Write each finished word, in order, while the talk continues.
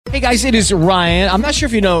Hey guys, it is Ryan. I'm not sure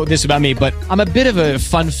if you know this about me, but I'm a bit of a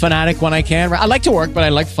fun fanatic when I can. I like to work, but I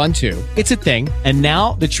like fun too. It's a thing. And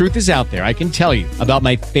now the truth is out there. I can tell you about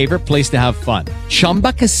my favorite place to have fun.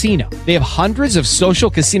 Chumba Casino. They have hundreds of social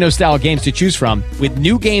casino style games to choose from with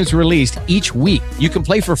new games released each week. You can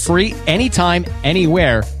play for free anytime,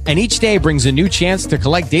 anywhere. And each day brings a new chance to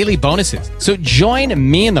collect daily bonuses. So join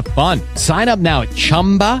me in the fun. Sign up now at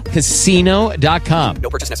ChumbaCasino.com. No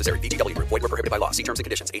purchase necessary. VGW. Void where prohibited by law. See terms and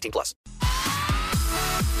conditions. 18+.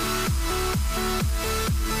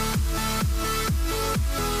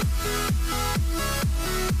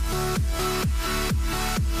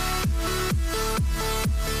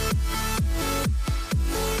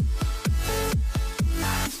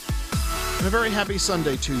 And a very happy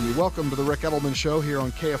Sunday to you. Welcome to the Rick Edelman Show here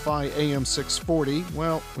on KFI AM 640.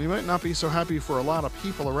 Well, we might not be so happy for a lot of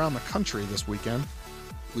people around the country this weekend.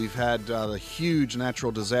 We've had the huge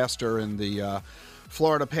natural disaster in the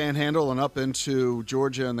Florida Panhandle and up into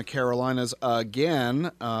Georgia and the Carolinas again.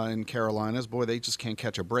 In Carolinas, boy, they just can't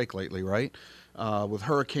catch a break lately, right? With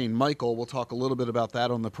Hurricane Michael, we'll talk a little bit about that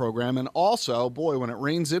on the program. And also, boy, when it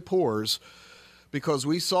rains, it pours. Because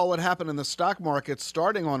we saw what happened in the stock market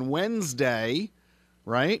starting on Wednesday,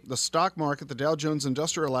 right? The stock market, the Dow Jones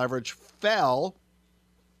Industrial Average, fell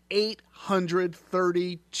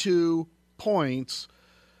 832 points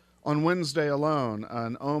on Wednesday alone.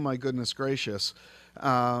 And oh my goodness gracious.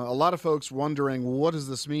 A lot of folks wondering, what does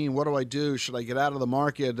this mean? What do I do? Should I get out of the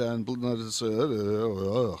market? And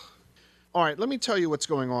all right, let me tell you what's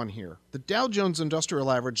going on here. The Dow Jones Industrial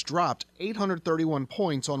Average dropped 831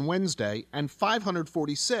 points on Wednesday and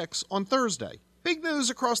 546 on Thursday. Big news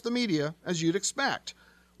across the media, as you'd expect.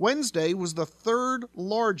 Wednesday was the third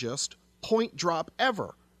largest point drop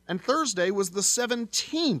ever, and Thursday was the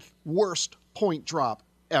 17th worst point drop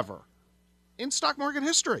ever in stock market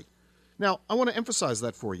history. Now, I want to emphasize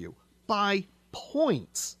that for you. By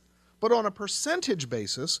points. But on a percentage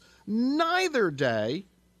basis, neither day...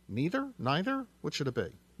 Neither? What should it be?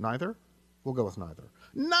 Neither? We'll go with neither.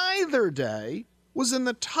 Neither day was in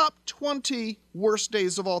the top 20 worst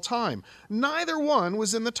days of all time. Neither one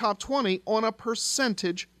was in the top 20 on a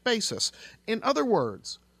percentage basis. In other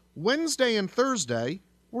words, Wednesday and Thursday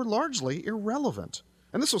were largely irrelevant.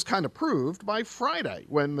 And this was kind of proved by Friday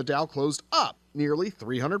when the Dow closed up nearly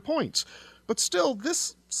 300 points. But still,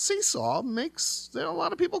 this seesaw makes a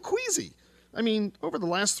lot of people queasy. I mean, over the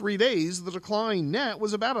last 3 days, the decline net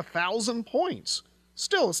was about 1,000 points.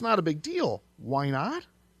 Still, it's not a big deal. Why not?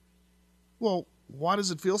 Well, why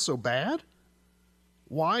does it feel so bad?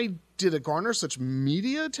 Why did it garner such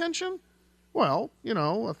media attention? Well,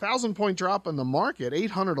 1,000-point drop in the market,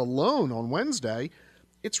 800 alone on Wednesday.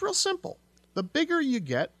 It's real simple. The bigger you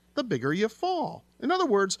get, the bigger you fall. In other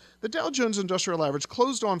words, the Dow Jones Industrial Average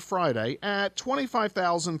closed on Friday at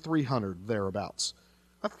 25,300, thereabouts.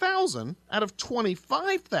 1,000 out of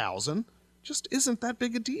 25,000 just isn't that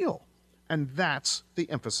big a deal. And that's the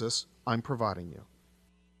emphasis I'm providing you.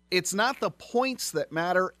 It's not the points that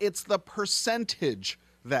matter, it's the percentage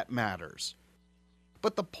that matters.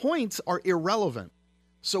 But the points are irrelevant.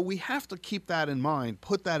 So we have to keep that in mind,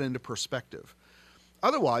 put that into perspective.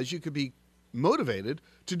 Otherwise, you could be motivated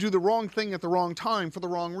to do the wrong thing at the wrong time for the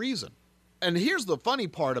wrong reason. And here's the funny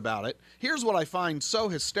part about it. Here's what I find so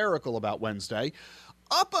hysterical about Wednesday.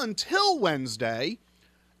 Up until Wednesday,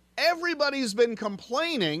 everybody's been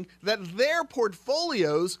complaining that their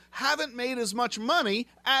portfolios haven't made as much money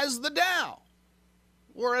as the Dow,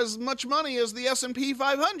 or as much money as the S&P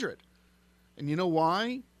 500. And you know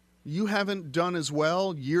why you haven't done as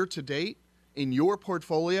well year to date in your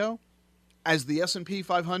portfolio as the S&P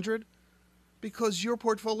 500? Because your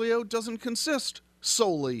portfolio doesn't consist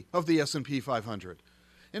solely of the S&P 500.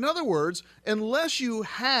 In other words, unless you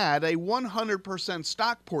had a 100%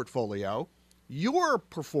 stock portfolio, your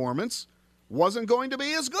performance wasn't going to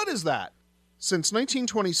be as good as that. Since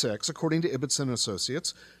 1926, according to Ibbotson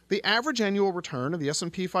Associates, the average annual return of the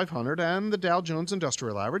S&P 500 and the Dow Jones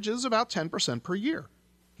Industrial Average is about 10% per year.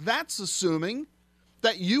 That's assuming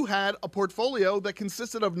that you had a portfolio that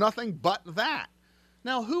consisted of nothing but that.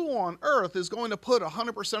 Now, who on earth is going to put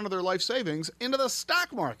 100% of their life savings into the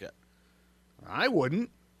stock market? I wouldn't.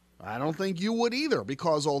 I don't think you would either,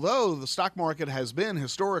 because although the stock market has been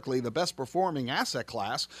historically the best performing asset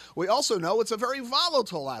class, we also know it's a very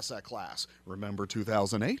volatile asset class. Remember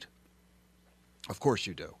 2008? Of course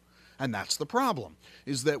you do. And that's the problem,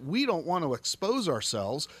 is that we don't want to expose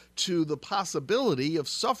ourselves to the possibility of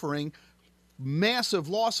suffering massive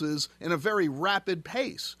losses in a very rapid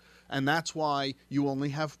pace. And that's why you only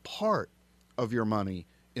have part of your money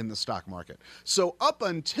in the stock market. So up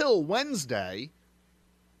until Wednesday,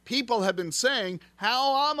 people have been saying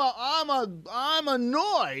how I'm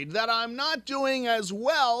annoyed that I'm not doing as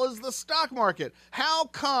well as the stock market. How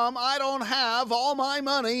come I don't have all my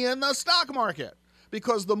money in the stock market?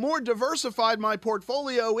 Because the more diversified my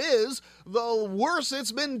portfolio is, the worse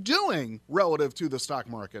it's been doing relative to the stock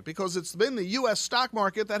market, because it's been the U.S. stock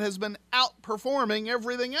market that has been outperforming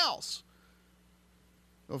everything else.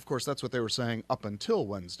 Of course, that's what they were saying up until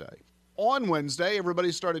Wednesday. On Wednesday,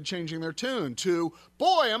 everybody started changing their tune to,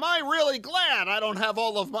 boy, am I really glad I don't have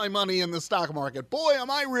all of my money in the stock market. Boy,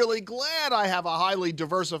 am I really glad I have a highly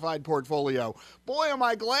diversified portfolio. Boy, am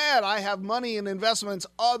I glad I have money in investments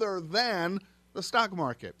other than the stock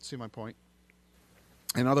market. See my point?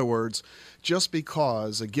 In other words, just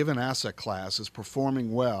because a given asset class is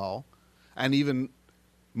performing well and even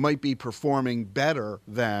might be performing better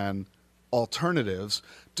than alternatives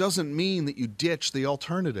doesn't mean that you ditch the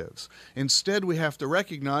alternatives. Instead, we have to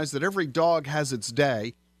recognize that every dog has its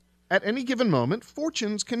day. At any given moment,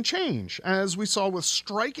 fortunes can change, as we saw with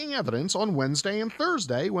striking evidence on Wednesday and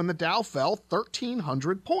Thursday when the Dow fell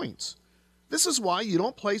 1,300 points. This is why you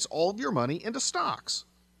don't place all of your money into stocks.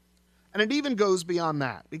 And it even goes beyond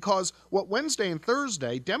that, because what Wednesday and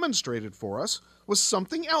Thursday demonstrated for us was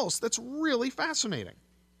something else that's really fascinating.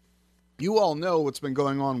 You all know what's been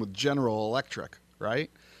going on with General Electric,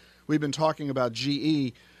 right? We've been talking about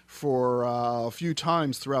GE for a few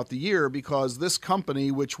times throughout the year because this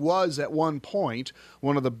company, which was at one point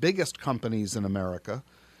one of the biggest companies in America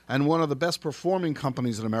and one of the best performing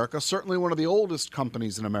companies in America, certainly one of the oldest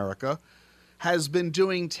companies in America, has been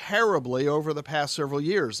doing terribly over the past several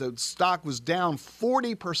years. The stock was down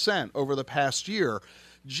 40% over the past year.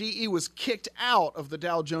 GE was kicked out of the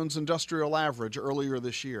Dow Jones Industrial Average earlier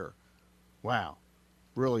this year. Wow,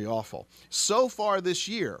 really awful. So far this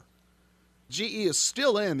year, GE is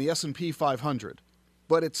still in the S&P 500,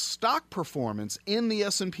 but its stock performance in the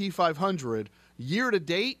S&P 500 year to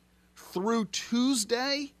date through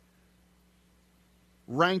Tuesday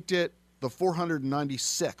ranked it the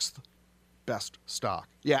 496th best stock.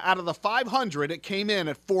 Yeah, out of the 500, it came in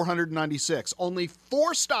at 496. Only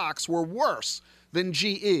 4 stocks were worse than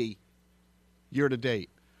GE year to date.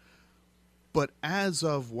 But as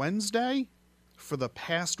of Wednesday, for the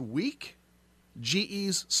past week,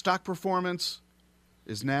 GE's stock performance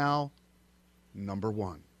is now number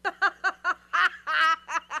 1.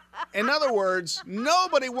 In other words,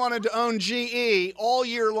 nobody wanted to own GE all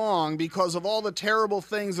year long because of all the terrible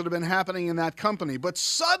things that have been happening in that company. But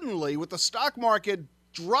suddenly, with the stock market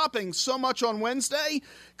dropping so much on Wednesday,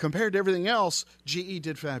 compared to everything else, GE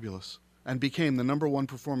did fabulous and became the number 1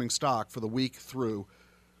 performing stock for the week through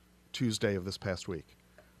Tuesday of this past week.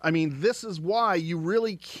 I mean, this is why you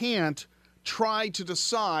really can't try to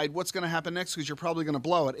decide what's going to happen next because you're probably going to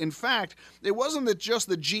blow it. In fact, it wasn't that just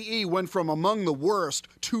the GE went from among the worst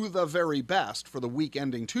to the very best for the week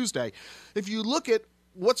ending Tuesday. If you look at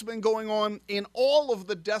what's been going on in all of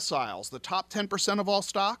the deciles, the top 10% of all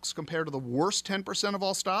stocks compared to the worst 10% of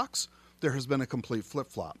all stocks, there has been a complete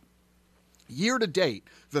flip-flop. Year to date,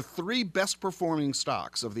 the 3 best performing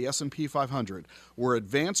stocks of the S&P 500 were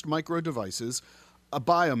Advanced Micro Devices,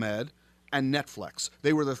 Biomed, and Netflix.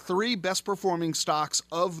 They were the 3 best performing stocks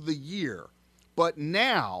of the year. But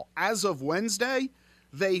now, as of Wednesday,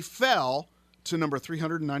 they fell to number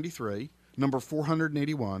 393, number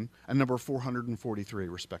 481, and number 443,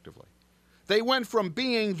 respectively. They went from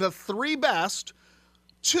being the 3 best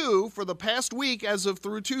to, for the past week, as of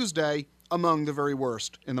through Tuesday, among the very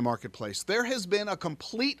worst in the marketplace. There has been a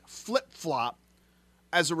complete flip-flop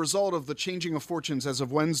as a result of the changing of fortunes as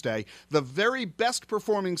of Wednesday. The very best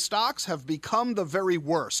performing stocks have become the very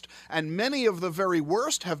worst, and many of the very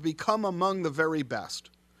worst have become among the very best.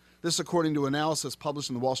 This according to analysis published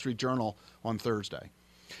in the Wall Street Journal on Thursday.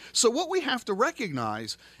 So what we have to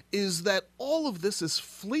recognize is that all of this is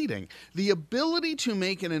fleeting. The ability to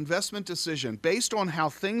make an investment decision based on how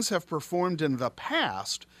things have performed in the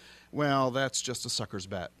past, well, that's just a sucker's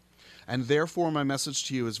bet. And therefore, my message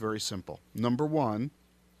to you is very simple. Number 1,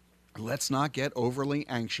 let's not get overly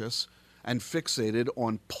anxious and fixated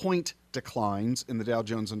on point declines in the Dow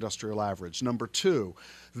Jones Industrial Average. Number 2,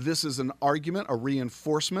 this is an argument, a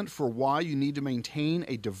reinforcement for why you need to maintain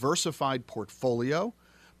a diversified portfolio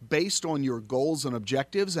based on your goals and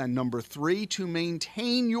objectives. And number 3, to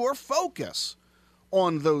maintain your focus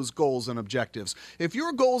on those goals and objectives. If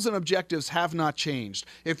your goals and objectives have not changed,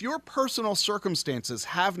 if your personal circumstances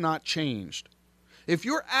have not changed, if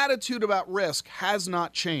your attitude about risk has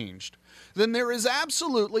not changed, then there is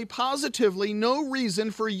absolutely, positively no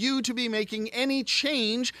reason for you to be making any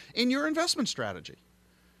change in your investment strategy.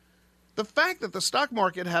 The fact that the stock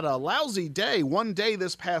market had a lousy day, one day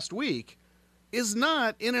this past week, is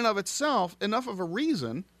not, in and of itself, enough of a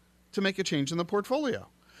reason to make a change in the portfolio.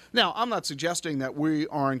 Now, I'm not suggesting that we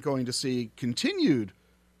aren't going to see continued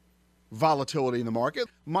volatility in the market.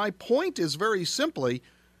 My point is very simply,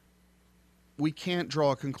 we can't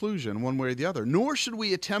draw a conclusion one way or the other, nor should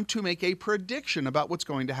we attempt to make a prediction about what's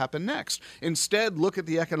going to happen next. Instead, look at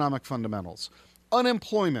the economic fundamentals.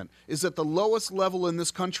 Unemployment is at the lowest level in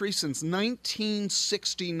this country since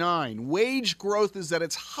 1969. Wage growth is at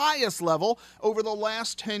its highest level over the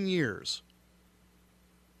last 10 years.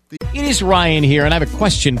 It is Ryan here, and I have a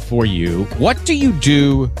question for you. What do you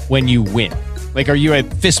do when you win? Like, are you a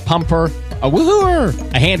fist pumper, a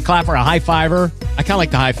woohooer, a hand clapper, a high fiver? I kind of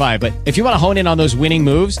like the high five, but if you want to hone in on those winning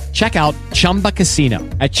moves, check out Chumba Casino.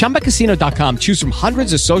 At ChumbaCasino.com, choose from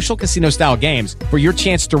hundreds of social casino-style games for your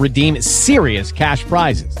chance to redeem serious cash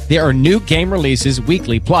prizes. There are new game releases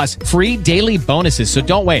weekly, plus free daily bonuses. So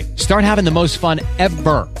don't wait. Start having the most fun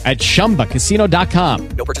ever at ChumbaCasino.com.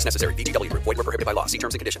 No purchase necessary. VGW Group. Void where prohibited by law. See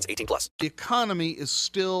terms and conditions. 18+. The economy is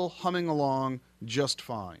still humming along just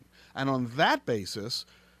fine. And on that basis,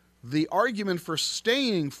 the argument for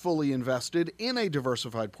staying fully invested in a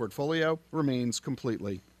diversified portfolio remains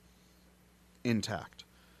completely intact.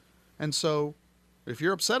 And so, if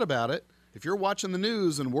you're upset about it, if you're watching the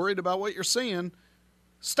news and worried about what you're seeing,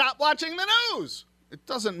 stop watching the news. It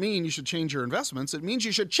doesn't mean you should change your investments. It means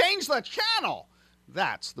you should change the channel.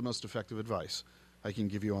 That's the most effective advice I can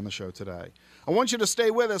give you on the show today. I want you to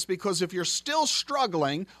stay with us because if you're still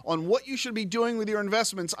struggling on what you should be doing with your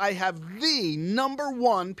investments, I have the number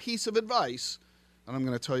one piece of advice, and I'm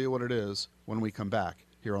going to tell you what it is when we come back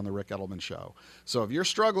here on The Ric Edelman Show. So if you're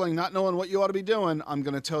struggling, not knowing what you ought to be doing, I'm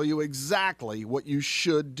going to tell you exactly what you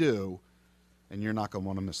should do, and you're not going to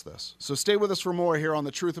want to miss this. So stay with us for more here on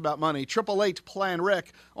The Truth About Money.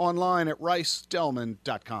 888-PLAN-RIC, online at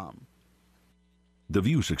ricedelman.com. The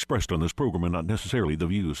views expressed on this program are not necessarily the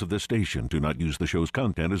views of this station. Do not use the show's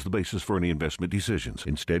content as the basis for any investment decisions.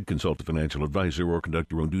 Instead, consult a financial advisor or conduct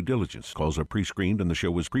your own due diligence. Calls are pre-screened and the show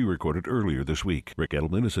was pre-recorded earlier this week. Ric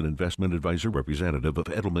Edelman is an investment advisor representative of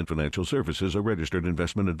Edelman Financial Services, a registered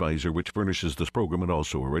investment advisor which furnishes this program, and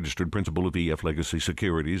also a registered principal of EF Legacy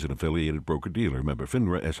Securities, an affiliated broker-dealer, member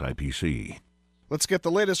FINRA SIPC. Let's get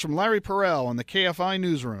the latest from Larry Perrell on the KFI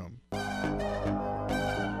Newsroom.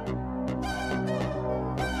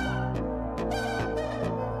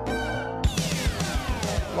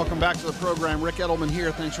 Welcome back to the program. Ric Edelman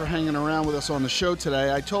here. Thanks for hanging around with us on the show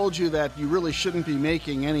today. I told you that you really shouldn't be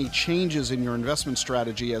making any changes in your investment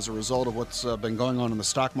strategy as a result of what's been going on in the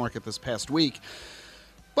stock market this past week.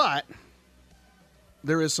 But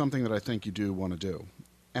there is something that I think you do want to do.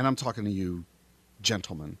 And I'm talking to you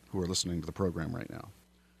gentlemen who are listening to the program right now.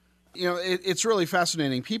 You know, it's really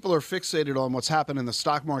fascinating. People are fixated on what's happened in the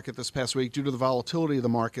stock market this past week due to the volatility of the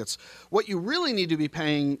markets. What you really need to be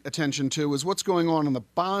paying attention to is what's going on in the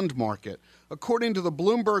bond market. According to the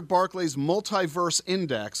Bloomberg Barclays Multiverse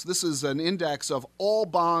Index, this is an index of all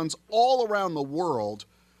bonds all around the world,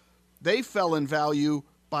 they fell in value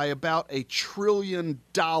by about $1 trillion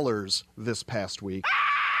this past week.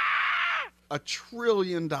 $1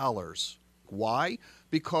 trillion. Why?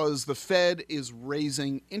 Because the Fed is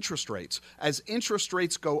raising interest rates. As interest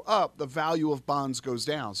rates go up, the value of bonds goes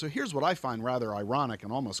down. So here's what I find rather ironic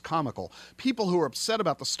and almost comical. People who are upset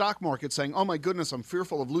about the stock market saying, oh my goodness, I'm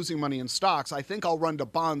fearful of losing money in stocks. I think I'll run to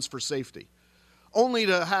bonds for safety. Only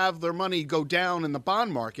to have their money go down in the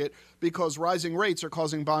bond market because rising rates are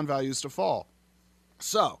causing bond values to fall.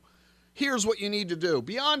 So here's what you need to do.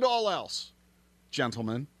 Beyond all else,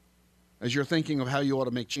 gentlemen, as you're thinking of how you ought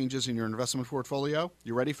to make changes in your investment portfolio,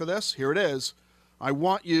 you ready for this? Here it is. I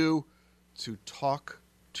want you to talk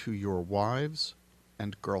to your wives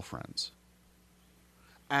and girlfriends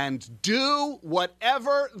and do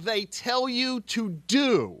whatever they tell you to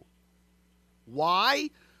do.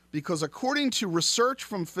 Why? Because according to research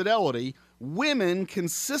from Fidelity, women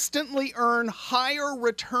consistently earn higher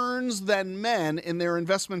returns than men in their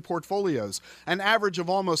investment portfolios, an average of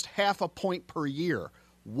almost 0.5 point per year.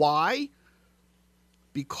 Why?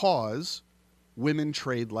 Because women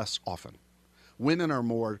trade less often. Women are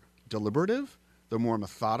more deliberative, they're more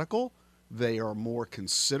methodical, they are more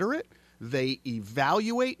considerate, they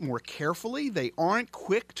evaluate more carefully, they aren't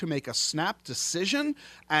quick to make a snap decision,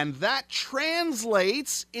 and that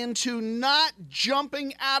translates into not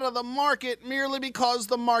jumping out of the market merely because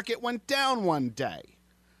the market went down one day.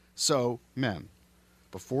 So, men,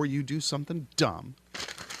 before you do something dumb,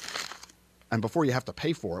 and before you have to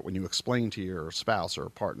pay for it when you explain to your spouse or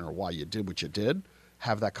partner why you did what you did,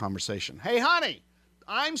 have that conversation. Hey, honey,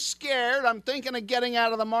 I'm scared. I'm thinking of getting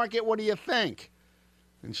out of the market. What do you think?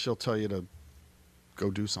 And she'll tell you to go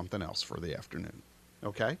do something else for the afternoon.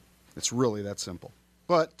 Okay? It's really that simple.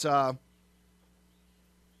 But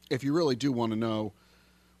if you really do want to know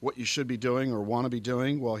what you should be doing or want to be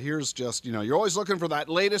doing, well, here's just, you're always looking for that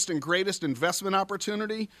latest and greatest investment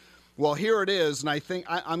opportunity. Well, here it is, and I think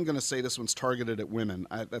I'm going to say this one's targeted at women.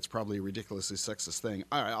 That's probably a ridiculously sexist thing.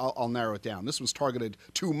 All right, I'll narrow it down. This one's targeted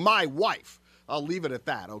to my wife. I'll leave it at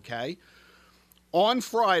that, okay? On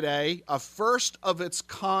Friday, a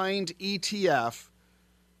first-of-its-kind ETF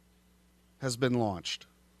has been launched.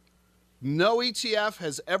 No ETF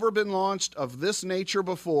has ever been launched of this nature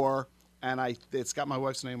before, and it's got my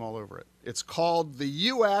wife's name all over it. It's called the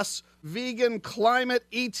U.S. Vegan Climate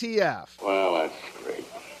ETF. Well, that's great.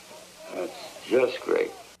 That's just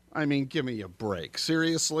great. I mean, give me a break.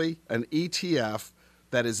 Seriously? An ETF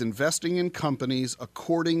that is investing in companies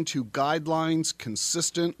according to guidelines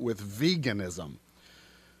consistent with veganism.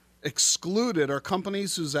 Excluded are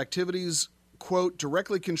companies whose activities, quote,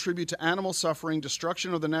 directly contribute to animal suffering,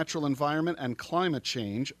 destruction of the natural environment, and climate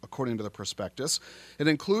change, according to the prospectus. It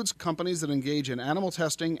includes companies that engage in animal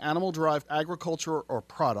testing, animal-derived agriculture or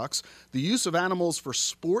products, the use of animals for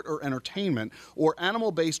sport or entertainment, or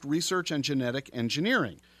animal-based research and genetic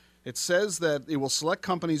engineering. It says that it will select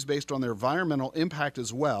companies based on their environmental impact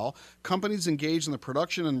as well. Companies engaged in the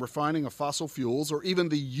production and refining of fossil fuels or even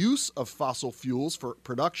the use of fossil fuels for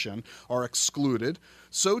production are excluded.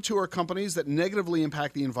 So too are companies that negatively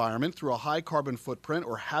impact the environment through a high carbon footprint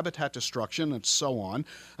or habitat destruction and so on,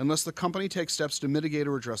 unless the company takes steps to mitigate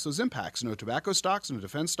or address those impacts. No tobacco stocks, no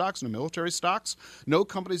defense stocks, no military stocks, no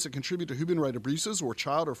companies that contribute to human rights abuses or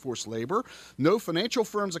child or forced labor, no financial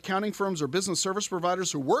firms, accounting firms, or business service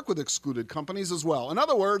providers who work with excluded companies as well. In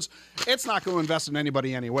other words, it's not going to invest in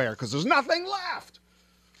anybody anywhere because there's nothing left.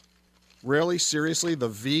 Really? Seriously? The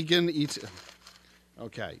vegan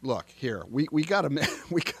Okay, look, here. We got to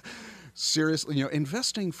seriously,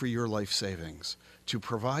 investing for your life savings to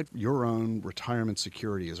provide your own retirement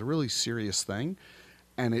security is a really serious thing,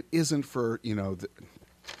 and it isn't for,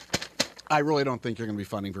 I really don't think you're going to be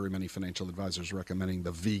finding very many financial advisors recommending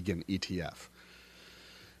the vegan ETF.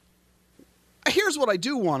 Here's what I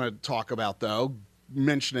do want to talk about, though,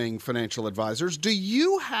 mentioning financial advisors. Do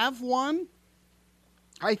you have one?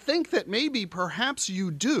 I think that maybe perhaps you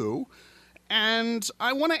do. And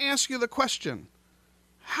I want to ask you the question,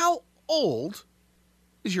 how old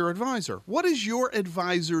is your advisor? What is your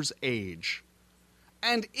advisor's age?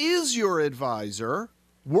 And is your advisor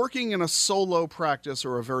working in a solo practice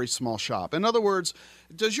or a very small shop? In other words,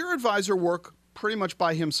 does your advisor work pretty much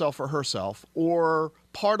by himself or herself or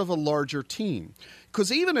part of a larger team?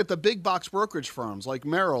 Because even at the big box brokerage firms like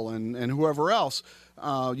Merrill and whoever else,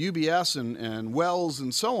 UBS and Wells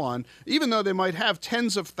and so on, even though they might have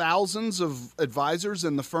tens of thousands of advisors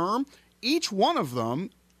in the firm, each one of them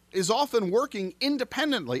is often working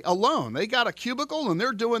independently, alone. They got a cubicle and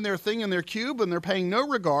they're doing their thing in their cube and they're paying no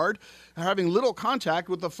regard, having little contact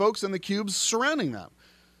with the folks in the cubes surrounding them.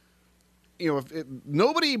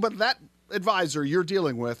 Nobody but that advisor you're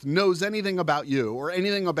dealing with knows anything about you or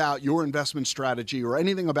anything about your investment strategy or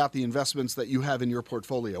anything about the investments that you have in your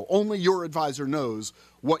portfolio. Only your advisor knows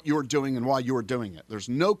what you're doing and why you're doing it. There's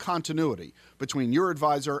no continuity between your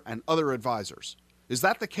advisor and other advisors. Is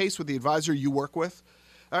that the case with the advisor you work with?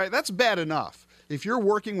 All right, that's bad enough. If you're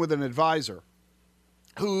working with an advisor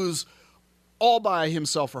who's all by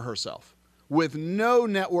himself or herself, with no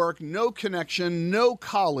network, no connection, no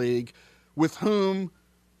colleague with whom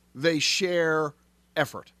they share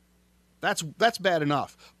effort. That's bad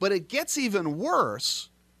enough. But it gets even worse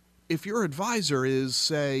if your advisor is,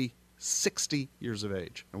 say, 60 years of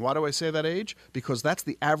age. And why do I say that age? Because that's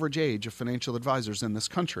the average age of financial advisors in this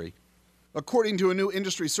country. According to a new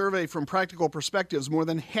industry survey from Practical Perspectives, more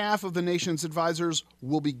than half of the nation's advisors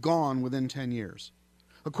will be gone within 10 years.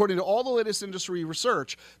 According to all the latest industry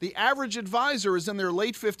research, the average advisor is in their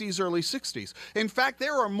late 50s, early 60s. In fact,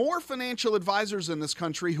 there are more financial advisors in this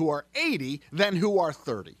country who are 80 than who are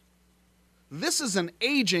 30. This is an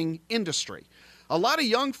aging industry. A lot of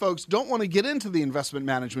young folks don't want to get into the investment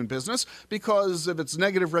management business because of its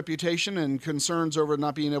negative reputation and concerns over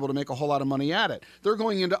not being able to make a whole lot of money at it. They're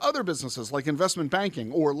going into other businesses like investment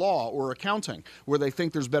banking or law or accounting where they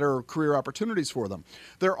think there's better career opportunities for them.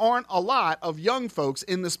 There aren't a lot of young folks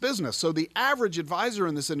in this business, so the average advisor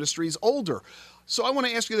in this industry is older. So I want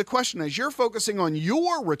to ask you the question, as you're focusing on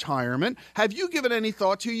your retirement, have you given any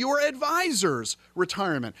thought to your advisor's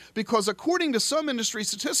retirement? Because according to some industry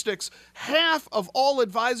statistics, half of all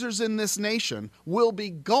advisors in this nation will be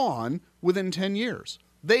gone within 10 years.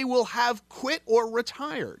 They will have quit or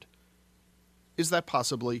retired. Is that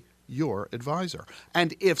possibly your advisor?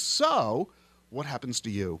 And if so, what happens to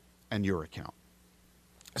you and your account?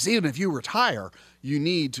 So even if you retire, you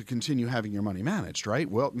need to continue having your money managed, right?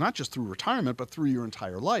 Well, not just through retirement, but through your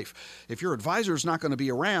entire life. If your advisor is not going to be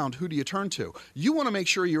around, who do you turn to? You want to make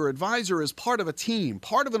sure your advisor is part of a team,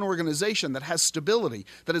 part of an organization that has stability,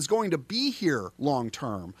 that is going to be here long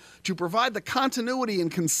term to provide the continuity and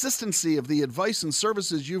consistency of the advice and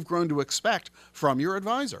services you've grown to expect from your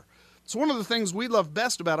advisor. So one of the things we love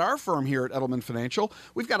best about our firm here at Edelman Financial,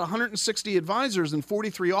 we've got 160 advisors and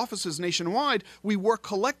 43 offices nationwide. We work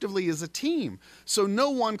collectively as a team. So no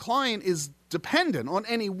one client is dependent on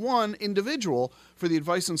any one individual for the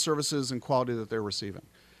advice and services and quality that they're receiving.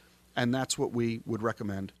 And that's what we would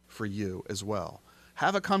recommend for you as well.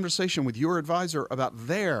 Have a conversation with your advisor about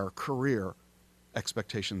their career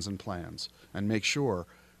expectations and plans, and make sure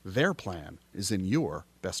their plan is in your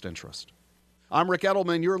best interest. I'm Rick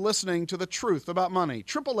Edelman. You're listening to The Truth About Money.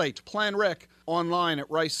 888-PLAN-RICK, online at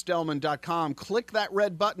ricedelman.com. Click that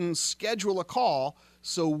red button, schedule a call,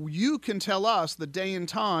 so you can tell us the day and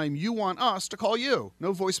time you want us to call you.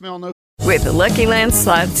 No voicemail, no. With the Lucky Land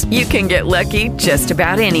Slots, you can get lucky just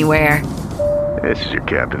about anywhere. This is your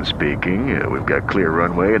captain speaking. We've got clear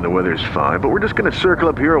runway and the weather's fine, but we're just going to circle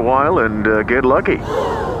up here a while and get lucky.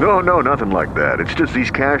 No, nothing like that. It's just these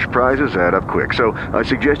cash prizes add up quick. So I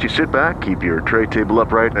suggest you sit back, keep your tray table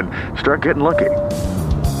upright, and start getting lucky.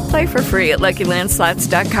 Play for free at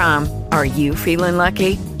LuckyLandSlots.com. Are you feeling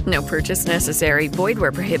lucky? No purchase necessary. Void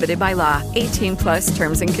where prohibited by law. 18+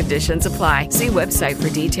 terms and conditions apply. See website for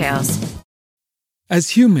details.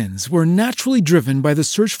 As humans, we're naturally driven by the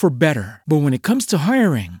search for better. But when it comes to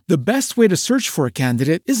hiring, the best way to search for a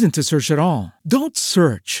candidate isn't to search at all. Don't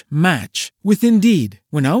search, match with Indeed.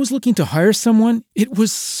 When I was looking to hire someone, it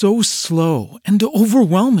was so slow and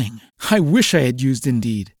overwhelming. I wish I had used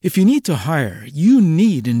Indeed. If you need to hire, you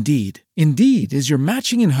need Indeed. Indeed is your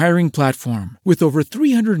matching and hiring platform with over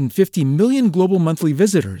 350 million global monthly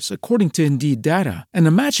visitors, according to Indeed data, and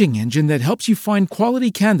a matching engine that helps you find quality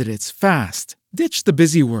candidates fast. Ditch the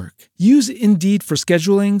busy work. Use Indeed for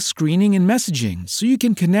scheduling, screening, and messaging so you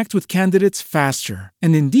can connect with candidates faster.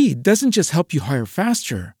 And Indeed doesn't just help you hire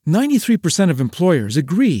faster. 93% of employers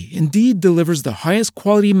agree Indeed delivers the highest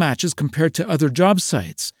quality matches compared to other job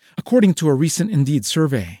sites, according to a recent Indeed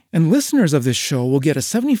survey. And listeners of this show will get a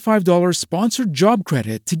 $75 sponsored job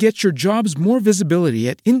credit to get your jobs more visibility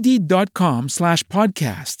at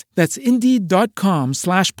Indeed.com/podcast. That's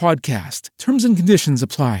Indeed.com/podcast. Terms and conditions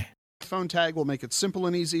apply. Phone tag will make it simple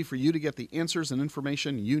and easy for you to get the answers and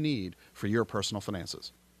information you need for your personal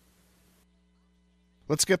finances.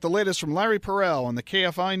 Let's get the latest from Larry Perrell in the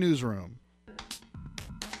KFI Newsroom.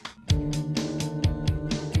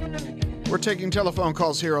 We're taking telephone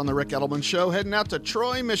calls here on the Rick Edelman Show, heading out to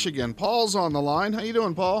Troy, Michigan. Paul's on the line. How you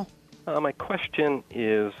doing, Paul? My question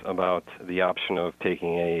is about the option of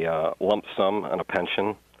taking a lump sum on a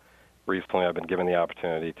pension. Recently, I've been given the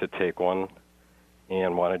opportunity to take one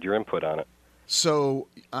and wanted your input on it. So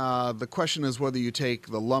the question is whether you take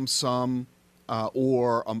the lump sum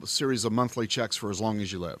or a series of monthly checks for as long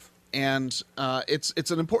as you live. And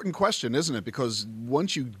it's an important question, isn't it? Because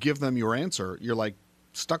once you give them your answer, you're like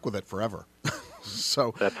stuck with it forever.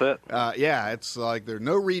 So that's it. Yeah, it's like there are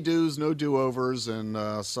no redos, no do-overs,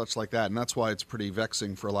 and such like that. And that's why it's pretty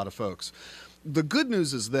vexing for a lot of folks. The good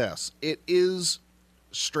news is this. It is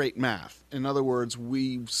straight math. In other words,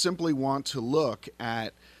 we simply want to look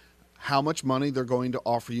at how much money they're going to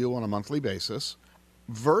offer you on a monthly basis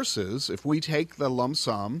versus if we take the lump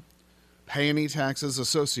sum, pay any taxes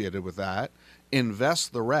associated with that,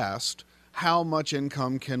 invest the rest, how much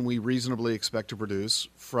income can we reasonably expect to produce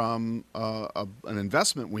from an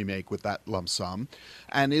investment we make with that lump sum,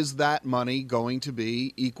 and is that money going to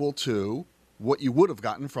be equal to what you would have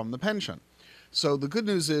gotten from the pension? So the good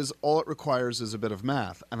news is all it requires is a bit of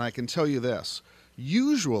math. And I can tell you this,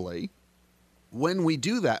 usually when we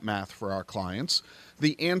do that math for our clients,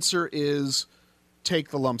 the answer is take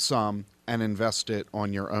the lump sum and invest it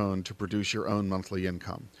on your own to produce your own monthly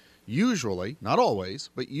income. Usually, not always,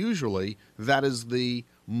 but usually that is the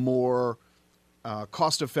more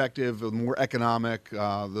cost-effective, the more economic,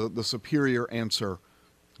 the superior answer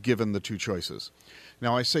given the two choices.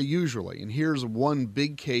 Now I say usually, and here's one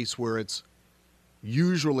big case where it's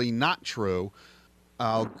usually not true.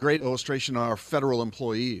 Great illustration are federal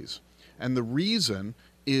employees. And the reason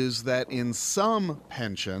is that in some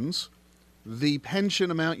pensions, the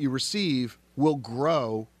pension amount you receive will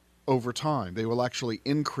grow over time. They will actually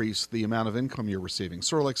increase the amount of income you're receiving.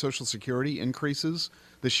 Sort of like Social Security increases.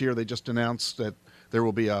 This year they just announced that there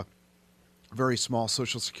will be a very small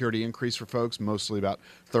Social Security increase for folks, mostly about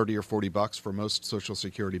 $30 or $40 for most Social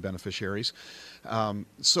Security beneficiaries.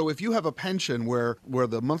 So if you have a pension where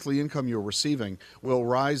the monthly income you're receiving will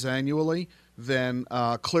rise annually, then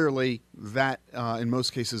clearly that, in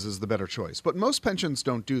most cases, is the better choice. But most pensions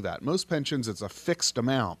don't do that. Most pensions, it's a fixed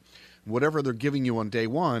amount. Whatever they're giving you on day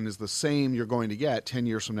one is the same you're going to get 10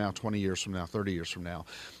 years from now, 20 years from now, 30 years from now.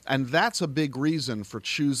 And that's a big reason for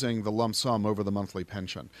choosing the lump sum over the monthly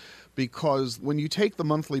pension. Because when you take the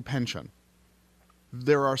monthly pension,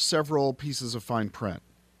 there are several pieces of fine print.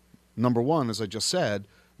 Number one, as I just said,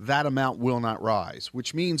 that amount will not rise,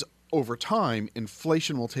 which means over time,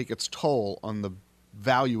 inflation will take its toll on the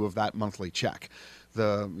value of that monthly check.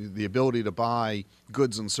 The ability to buy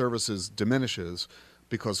goods and services diminishes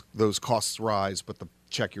because those costs rise, but the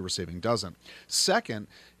check you're receiving doesn't. Second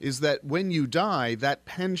is that when you die, that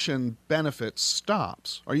pension benefit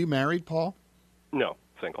stops. Are you married, Paul? No,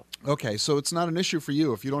 single. Okay, so it's not an issue for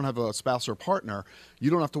you. If you don't have a spouse or partner,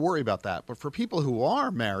 you don't have to worry about that. But for people who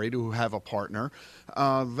are married, who have a partner,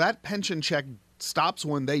 that pension check stops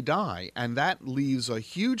when they die, and that leaves a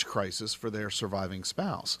huge crisis for their surviving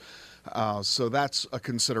spouse. So that's a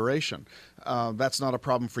consideration. That's not a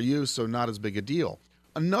problem for you, so not as big a deal.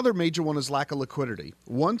 Another major one is lack of liquidity.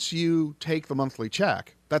 Once you take the monthly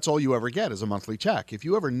check, that's all you ever get is a monthly check. If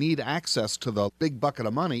you ever need access to the big bucket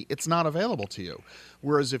of money, it's not available to you.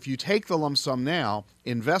 Whereas if you take the lump sum now,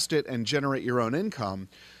 invest it, and generate your own income,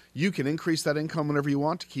 you can increase that income whenever you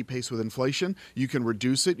want to keep pace with inflation. You can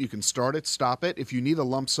reduce it. You can start it, stop it. If you need a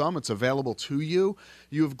lump sum, it's available to you.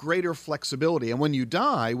 You have greater flexibility. And when you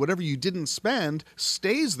die, whatever you didn't spend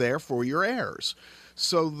stays there for your heirs.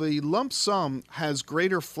 So the lump sum has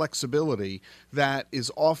greater flexibility that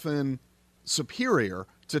is often superior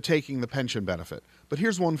to taking the pension benefit. But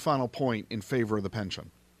here's one final point in favor of the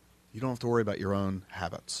pension. You don't have to worry about your own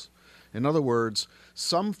habits. In other words,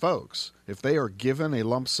 some folks, if they are given a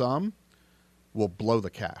lump sum, will blow the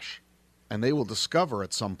cash. And they will discover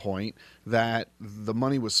at some point that the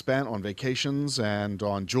money was spent on vacations and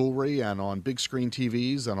on jewelry and on big screen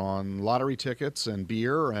TVs and on lottery tickets and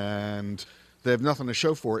beer, and they have nothing to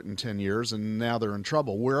show for it in 10 years, and now they're in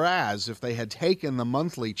trouble. Whereas if they had taken the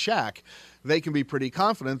monthly check, they can be pretty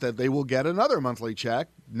confident that they will get another monthly check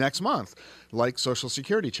next month, like Social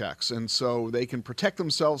Security checks. And so they can protect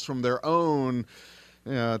themselves from their own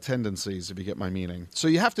tendencies, if you get my meaning. So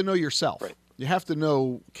you have to know yourself. Right. You have to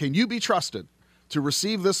know, can you be trusted to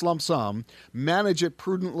receive this lump sum, manage it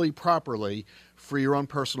prudently, properly for your own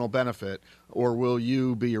personal benefit, or will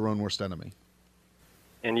you be your own worst enemy?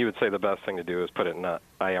 And you would say the best thing to do is put it in an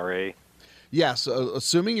IRA? Yes,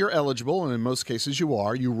 assuming you're eligible, and in most cases you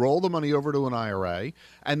are, you roll the money over to an IRA,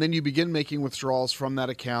 and then you begin making withdrawals from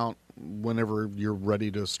that account whenever you're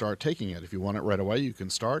ready to start taking it. If you want it right away, you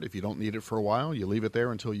can start. If you don't need it for a while, you leave it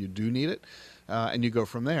there until you do need it, and you go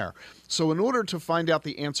from there. So in order to find out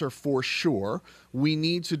the answer for sure, we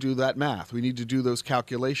need to do that math. We need to do those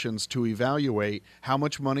calculations to evaluate how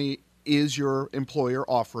much money is your employer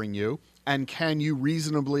offering you, and can you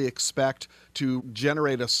reasonably expect to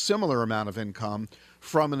generate a similar amount of income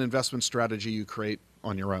from an investment strategy you create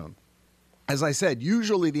on your own? As I said,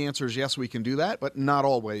 usually the answer is yes, we can do that, but not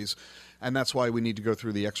always. And that's why we need to go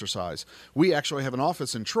through the exercise. We actually have an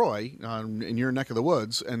office in Troy, in your neck of the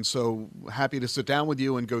woods, and so happy to sit down with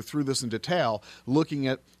you and go through this in detail, looking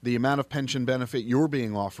at the amount of pension benefit you're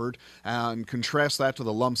being offered and contrast that to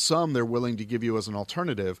the lump sum they're willing to give you as an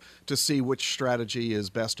alternative to see which strategy is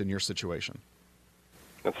best in your situation.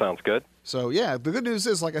 That sounds good. So, yeah, the good news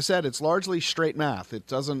is, like I said, it's largely straight math. It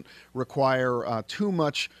doesn't require too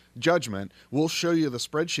much judgment. We'll show you the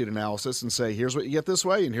spreadsheet analysis and say, here's what you get this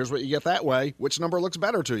way and here's what you get that way. Which number looks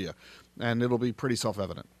better to you? And it'll be pretty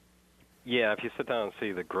self-evident. Yeah, if you sit down and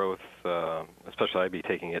see the growth, especially I'd be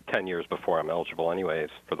taking it 10 years before I'm eligible anyways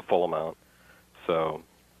for the full amount. So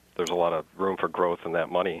there's a lot of room for growth in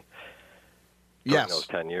that money. Yes. Those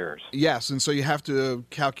 10 years. Yes, and so you have to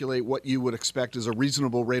calculate what you would expect as a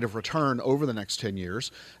reasonable rate of return over the next 10 years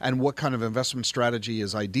and what kind of investment strategy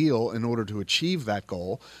is ideal in order to achieve that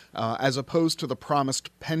goal, as opposed to the promised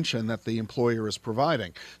pension that the employer is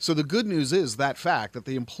providing. So the good news is that fact that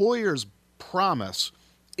the employer's promise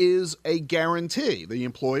is a guarantee. The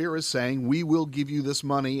employer is saying, we will give you this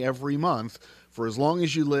money every month for as long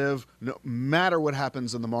as you live, no matter what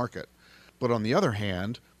happens in the market. But on the other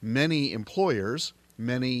hand, many employers,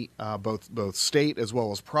 both state as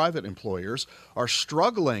well as private employers, are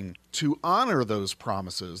struggling to honor those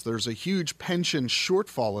promises. There's a huge pension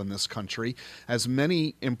shortfall in this country, as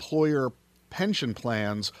many employer pension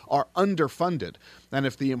plans are underfunded. And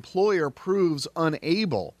if the employer proves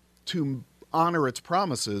unable to honor its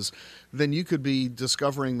promises, then you could be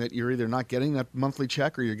discovering that you're either not getting that monthly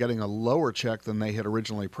check or you're getting a lower check than they had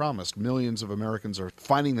originally promised. Millions of Americans are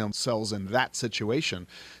finding themselves in that situation.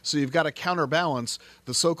 So you've got to counterbalance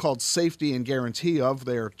the so-called safety and guarantee of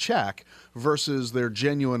their check versus their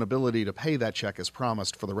genuine ability to pay that check as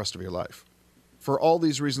promised for the rest of your life. For all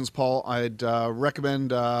these reasons, Paul, I'd recommend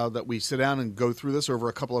that we sit down and go through this over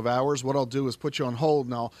a couple of hours. What I'll do is put you on hold,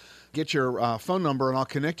 and I'll get your phone number, and I'll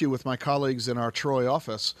connect you with my colleagues in our Troy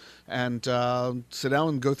office and sit down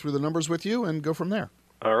and go through the numbers with you and go from there.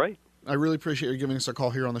 All right. I really appreciate you giving us a call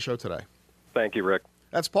here on the show today. Thank you, Rick.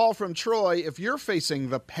 That's Paul from Troy. If you're facing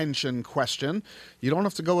the pension question, you don't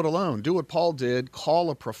have to go it alone. Do what Paul did. Call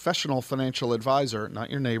a professional financial advisor, not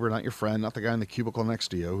your neighbor, not your friend, not the guy in the cubicle next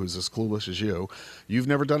to you who's as clueless as you. You've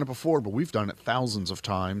never done it before, but we've done it thousands of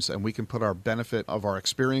times, and we can put our benefit of our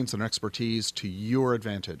experience and expertise to your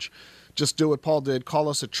advantage. Just do what Paul did. Call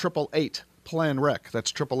us at 888-PLAN-REC.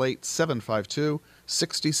 That's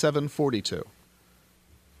 888-752-6742.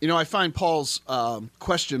 You know, I find Paul's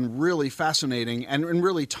question really fascinating and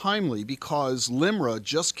really timely because LIMRA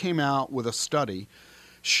just came out with a study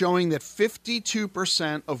showing that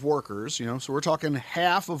 52% of workers, so we're talking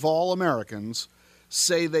half of all Americans,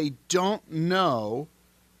 say they don't know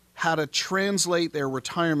how to translate their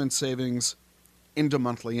retirement savings into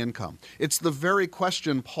monthly income. It's the very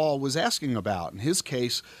question Paul was asking about. In his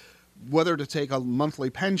case, whether to take a monthly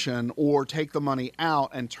pension or take the money out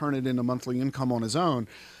and turn it into monthly income on his own.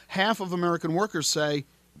 Half of American workers say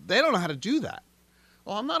they don't know how to do that.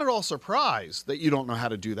 Well, I'm not at all surprised that you don't know how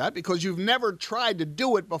to do that because you've never tried to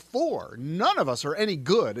do it before. None of us are any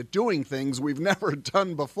good at doing things we've never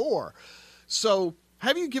done before. So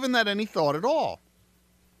have you given that any thought at all?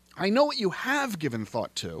 I know what you have given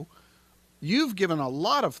thought to. You've given a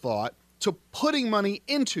lot of thought to putting money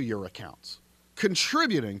into your accounts,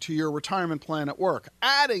 contributing to your retirement plan at work,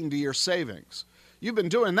 adding to your savings. You've been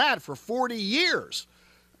doing that for 40 years,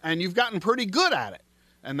 and you've gotten pretty good at it.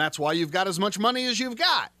 And that's why you've got as much money as you've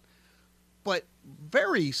got. But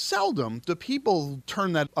very seldom do people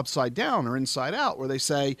turn that upside down or inside out, where they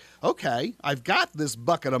say, okay, I've got this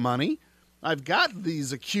bucket of money. I've got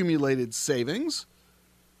these accumulated savings.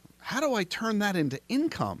 How do I turn that into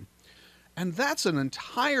income? And that's an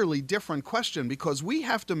entirely different question because we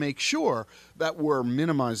have to make sure that we're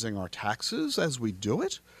minimizing our taxes as we do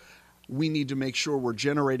it. We need to make sure we're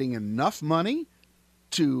generating enough money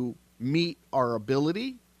to meet our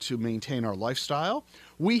ability to maintain our lifestyle.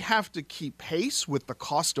 We have to keep pace with the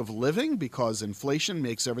cost of living because inflation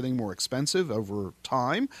makes everything more expensive over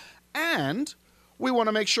time. And we want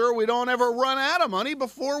to make sure we don't ever run out of money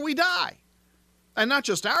before we die. And not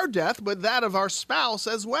just our death, but that of our spouse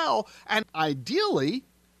as well. And ideally,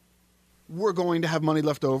 we're going to have money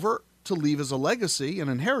left over to leave as a legacy and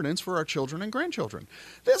inheritance for our children and grandchildren.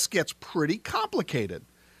 This gets pretty complicated.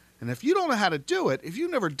 And if you don't know how to do it, if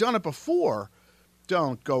you've never done it before,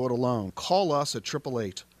 don't go it alone. Call us at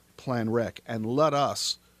 888-PLAN-REC and let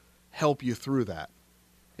us help you through that.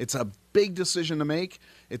 It's a big decision to make.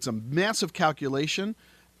 It's a massive calculation.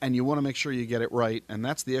 And you want to make sure you get it right, and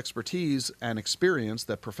that's the expertise and experience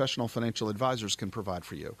that professional financial advisors can provide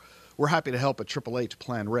for you. We're happy to help at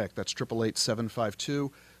 888-PLAN-REC. That's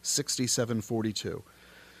 888-752-6742.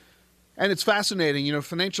 And it's fascinating,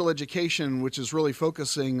 financial education, which is really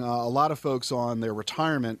focusing a lot of folks on their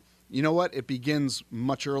retirement, you know what? It begins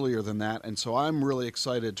much earlier than that, and so I'm really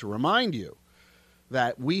excited to remind you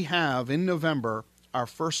that we have, in November, our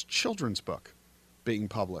first children's book being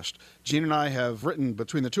published. Gene and I have written,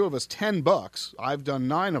 between the two of us, 10 books. I've done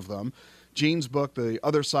 9 of them. Gene's book, The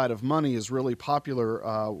Other Side of Money, is really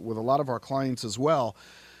popular with a lot of our clients as well.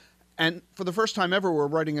 And for the first time ever, we're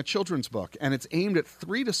writing a children's book, and it's aimed at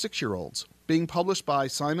 3 to 6-year-olds, being published by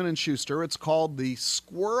Simon & Schuster. It's called The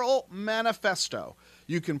Squirrel Manifesto.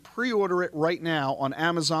 You can pre-order it right now on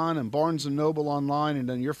Amazon and Barnes & Noble online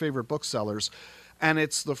and in your favorite booksellers. And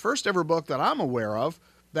it's the first ever book that I'm aware of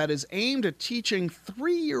that is aimed at teaching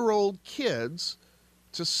 3-year-old kids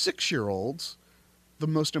to 6-year-olds the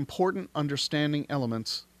most important understanding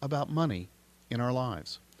elements about money in our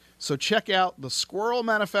lives. So check out The Squirrel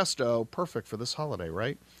Manifesto, perfect for this holiday,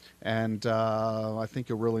 right? And I think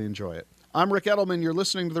you'll really enjoy it. I'm Rick Edelman. You're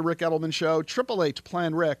listening to The Rick Edelman Show,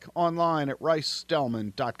 888-PLAN-REC, online at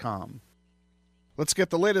ricedelman.com. Let's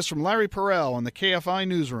get the latest from Larry Perrell in the KFI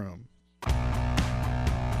Newsroom.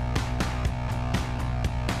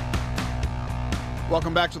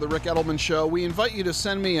 Welcome back to the Rick Edelman Show. We invite you to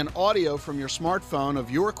send me an audio from your smartphone of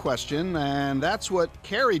your question, and that's what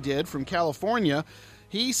Kerry did from California.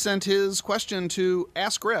 He sent his question to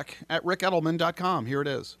AskRick at rickedelman.com. Here it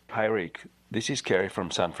is. Hi, Rick. This is Kerry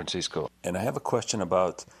from San Francisco, and I have a question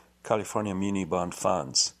about California muni bond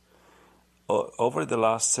funds. Over the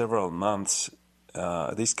last several months,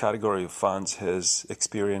 this category of funds has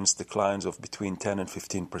experienced declines of between 10 and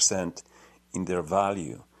 15% in their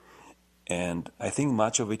value. And I think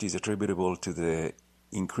much of it is attributable to the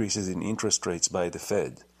increases in interest rates by the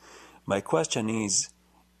Fed. My question is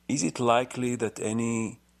it likely that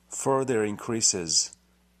any further increases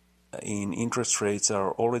in interest rates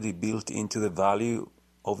are already built into the value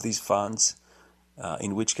of these funds,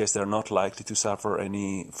 in which case they're not likely to suffer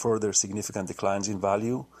any further significant declines in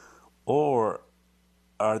value? Or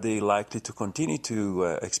are they likely to continue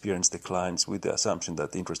to experience declines with the assumption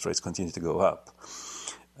that the interest rates continue to go up?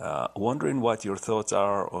 Wondering what your thoughts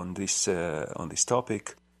are on this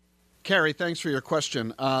topic. Kerry, thanks for your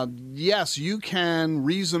question. Yes, you can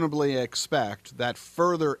reasonably expect that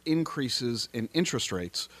further increases in interest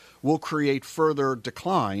rates will create further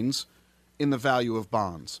declines in the value of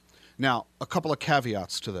bonds. Now, a couple of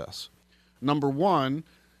caveats to this. Number one,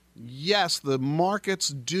 yes, the markets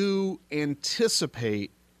do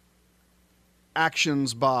anticipate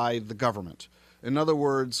actions by the government. In other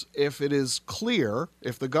words, if it is clear,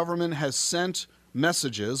 if the government has sent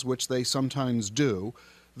messages, which they sometimes do,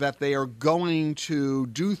 that they are going to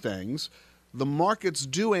do things, the markets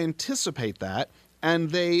do anticipate that,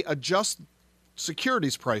 and they adjust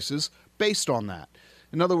securities prices based on that.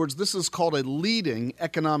 In other words, this is called a leading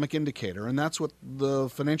economic indicator, and that's what the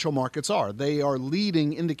financial markets are. They are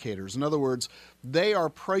leading indicators. In other words, they are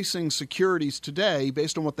pricing securities today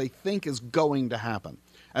based on what they think is going to happen,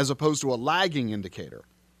 as opposed to a lagging indicator.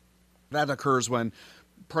 That occurs when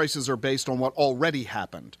prices are based on what already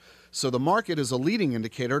happened. So the market is a leading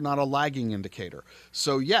indicator, not a lagging indicator.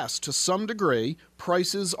 So yes, to some degree,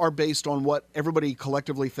 prices are based on what everybody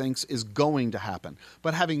collectively thinks is going to happen.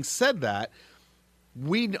 But having said that,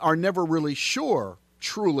 we are never really sure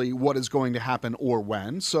truly what is going to happen or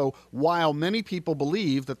when. So while many people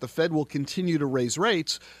believe that the Fed will continue to raise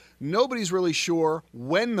rates, nobody's really sure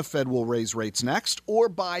when the Fed will raise rates next or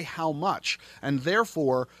by how much. And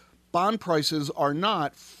therefore, bond prices are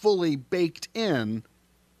not fully baked in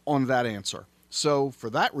on that answer. So for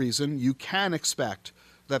that reason, you can expect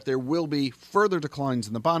that there will be further declines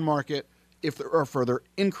in the bond market if there are further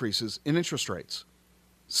increases in interest rates.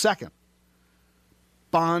 Second,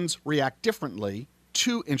 bonds react differently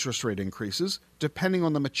to interest rate increases depending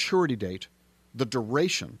on the maturity date, the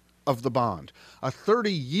duration of the bond. A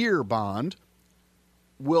 30-year bond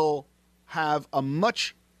will have a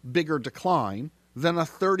much bigger decline than a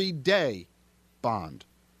 30-day bond.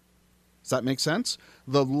 Does that make sense?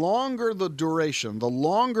 The longer the duration, the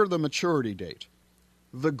longer the maturity date,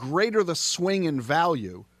 the greater the swing in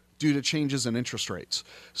value due to changes in interest rates.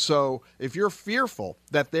 So if you're fearful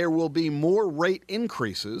that there will be more rate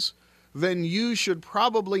increases, then you should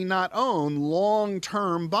probably not own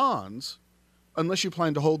long-term bonds unless you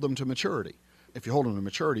plan to hold them to maturity. If you hold them to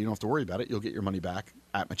maturity, you don't have to worry about it. You'll get your money back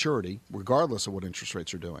at maturity, regardless of what interest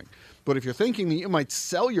rates are doing. But if you're thinking that you might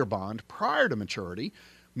sell your bond prior to maturity,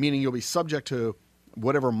 meaning you'll be subject to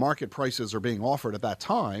whatever market prices are being offered at that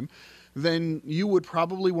time, then you would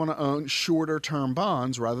probably want to own shorter-term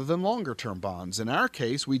bonds rather than longer-term bonds. In our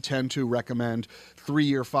case, we tend to recommend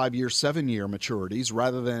 3-year, 5-year, 7-year maturities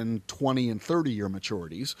rather than 20 and 30-year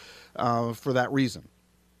maturities for that reason.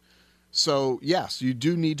 So, yes, you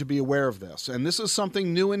do need to be aware of this. And this is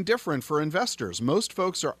something new and different for investors. Most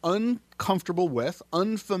folks are uncomfortable with,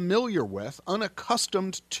 unfamiliar with,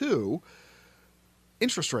 unaccustomed to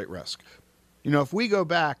interest rate risk. You know, if we go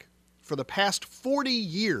back for the past 40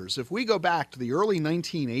 years, if we go back to the early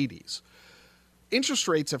 1980s, interest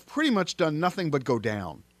rates have pretty much done nothing but go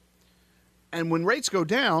down. And when rates go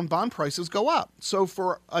down, bond prices go up. So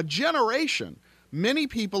for a generation, many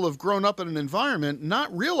people have grown up in an environment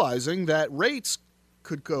not realizing that rates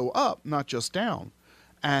could go up, not just down.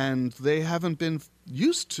 And they haven't been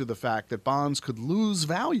used to the fact that bonds could lose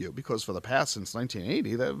value because for the past, since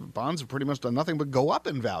 1980, the bonds have pretty much done nothing but go up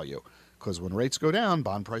in value. Because when rates go down,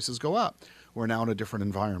 bond prices go up. We're now in a different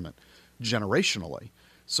environment, generationally.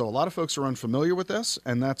 So a lot of folks are unfamiliar with this,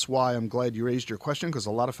 and that's why I'm glad you raised your question, because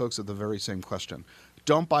a lot of folks have the very same question.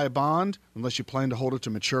 Don't buy a bond unless you plan to hold it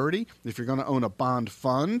to maturity. If you're going to own a bond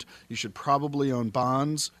fund, you should probably own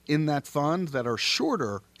bonds in that fund that are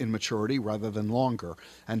shorter in maturity rather than longer.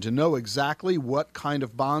 And to know exactly what kind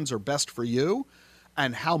of bonds are best for you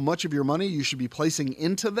and how much of your money you should be placing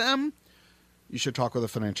into them, you should talk with a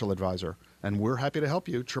financial advisor. And we're happy to help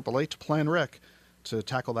you, 888-PLAN-RIC, to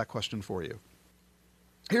tackle that question for you.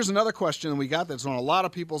 Here's another question we got that's on a lot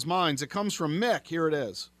of people's minds. It comes from Mick. Here it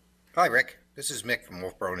is. Hi, Rick. This is Mick from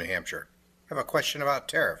Wolfboro, New Hampshire. I have a question about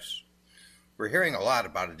tariffs. We're hearing a lot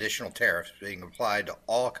about additional tariffs being applied to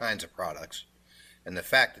all kinds of products, and the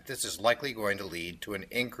fact that this is likely going to lead to an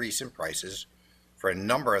increase in prices for a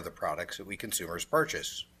number of the products that we consumers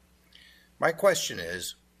purchase. My question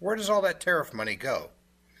is, where does all that tariff money go?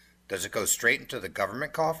 Does it go straight into the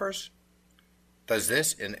government coffers? Does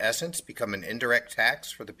this, in essence, become an indirect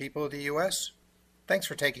tax for the people of the U.S.? Thanks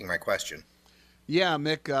for taking my question. Yeah,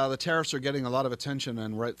 Mick, the tariffs are getting a lot of attention,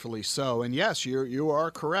 and rightfully so. And yes, you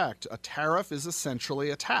are correct. A tariff is essentially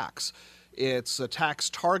a tax. It's a tax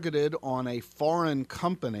targeted on a foreign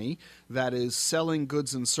company that is selling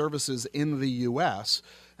goods and services in the U.S.,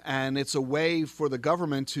 and it's a way for the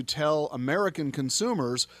government to tell American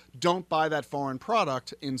consumers, don't buy that foreign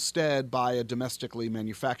product, instead buy a domestically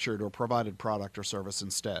manufactured or provided product or service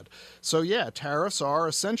instead. So yeah, tariffs are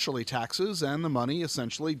essentially taxes, and the money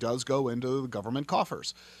essentially does go into the government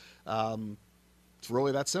coffers. It's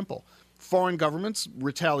really that simple. Foreign governments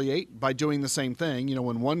retaliate by doing the same thing. You know,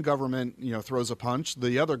 when one government, throws a punch,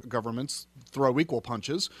 the other governments throw equal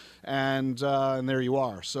punches, and there you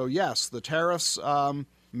are. So yes, the tariffs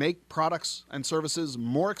make products and services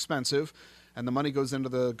more expensive, and the money goes into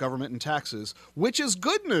the government in taxes, which is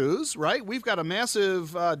good news, right? We've got a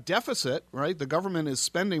massive deficit, right? The government is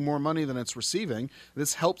spending more money than it's receiving.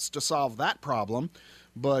 This helps to solve that problem,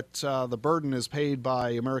 but the burden is paid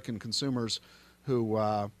by American consumers who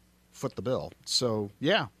foot the bill. So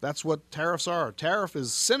yeah, that's what tariffs are. Tariff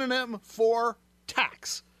is synonym for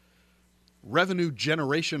tax. Revenue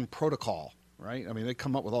generation protocol. Right? I mean, they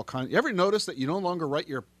come up with all kinds. You ever notice that you no longer write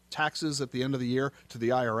your taxes at the end of the year to the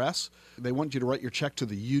IRS? They want you to write your check to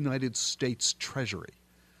the United States Treasury,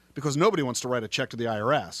 because nobody wants to write a check to the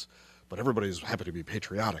IRS, but everybody's happy to be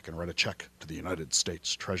patriotic and write a check to the United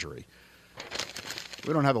States Treasury.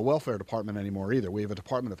 We don't have a welfare department anymore either. We have a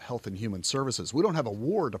Department of Health and Human Services. We don't have a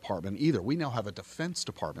War Department either. We now have a Defense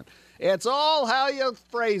Department. It's all how you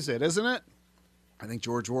phrase it, isn't it? I think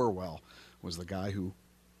George Orwell was the guy who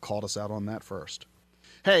called us out on that first.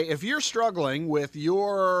 Hey, if you're struggling with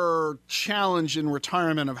your challenge in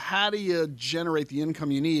retirement of how do you generate the income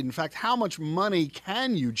you need, in fact, how much money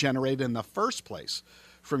can you generate in the first place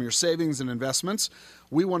from your savings and investments,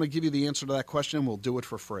 we want to give you the answer to that question, and we'll do it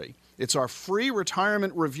for free. It's our free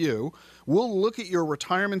retirement review. We'll look at your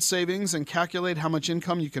retirement savings and calculate how much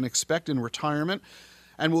income you can expect in retirement.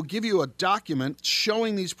 And we'll give you a document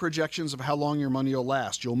showing these projections of how long your money will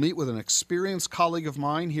last. You'll meet with an experienced colleague of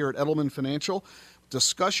mine here at Edelman Financial,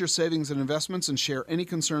 discuss your savings and investments, and share any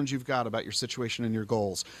concerns you've got about your situation and your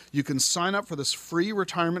goals. You can sign up for this free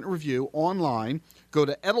retirement review online. Go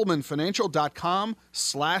to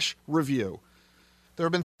edelmanfinancial.com/review. There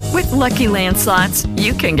have been With Lucky Land Slots,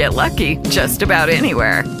 you can get lucky just about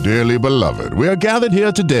anywhere. Dearly beloved, we are gathered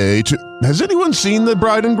here today to... Has anyone seen the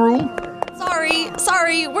bride and groom?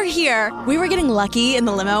 Sorry, we're here. We were getting lucky in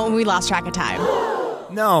the limo and we lost track of time.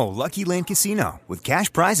 No, Lucky Land Casino, with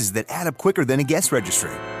cash prizes that add up quicker than a guest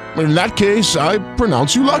registry. In that case, I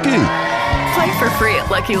pronounce you lucky. Play for free at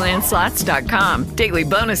LuckyLandSlots.com. Daily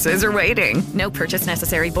bonuses are waiting. No purchase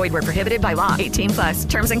necessary. Void where prohibited by law. 18+.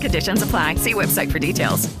 Terms and conditions apply. See website for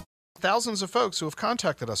details. thousands of folks who have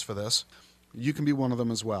contacted us for this. You can be one of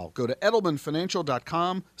them as well. Go to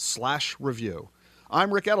edelmanfinancial.com/review.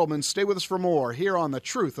 I'm Rick Edelman. Stay with us for more here on The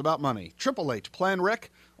Truth About Money. 888-PLAN-RICK,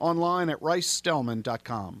 online at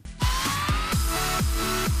ricestellman.com.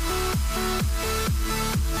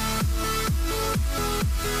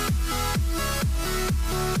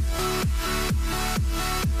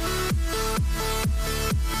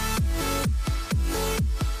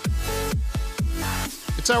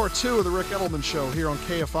 It's hour 2 of the Rick Edelman Show here on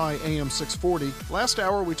KFI AM 640. Last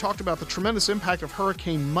hour, we talked about the tremendous impact of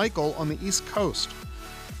Hurricane Michael on the East Coast.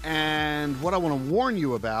 And what I want to warn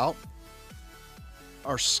you about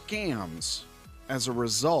are scams as a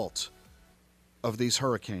result of these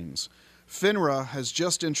hurricanes. FINRA has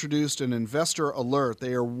just introduced an investor alert.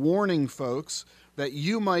 They are warning folks that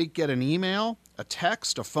you might get an email, a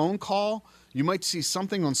text, a phone call. You might see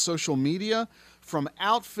something on social media from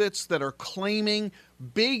outfits that are claiming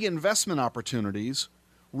big investment opportunities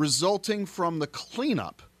resulting from the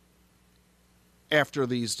cleanup after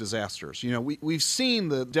these disasters. You know, we've seen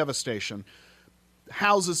the devastation.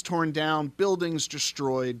 Houses torn down, buildings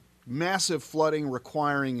destroyed, massive flooding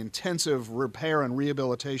requiring intensive repair and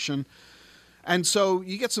rehabilitation. And so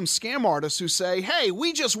you get some scam artists who say, hey,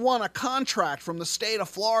 we just won a contract from the state of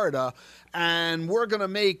Florida and we're going to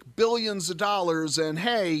make billions of dollars and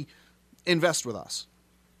hey, invest with us.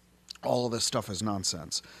 All of this stuff is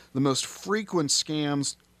nonsense. The most frequent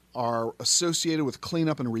scams are associated with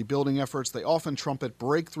cleanup and rebuilding efforts. They often trumpet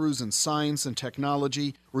breakthroughs in science and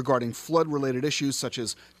technology regarding flood-related issues such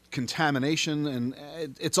as contamination, and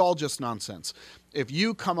it's all just nonsense. If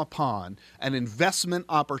you come upon an investment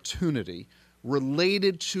opportunity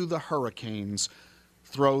related to the hurricanes,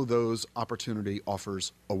 throw those opportunity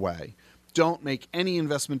offers away. Don't make any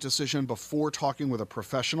investment decision before talking with a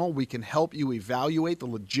professional. We can help you evaluate the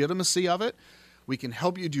legitimacy of it. We can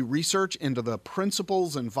help you do research into the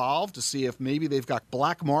principles involved to see if maybe they've got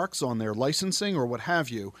black marks on their licensing or what have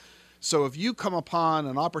you. So if you come upon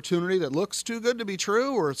an opportunity that looks too good to be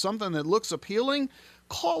true or something that looks appealing,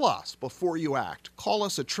 call us before you act. Call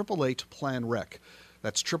us at 888-PLAN-RIC.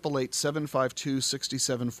 That's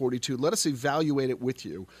 888-752-6742. Let us evaluate it with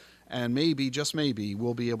you. And maybe, just maybe,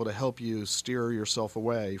 we'll be able to help you steer yourself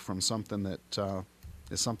away from something that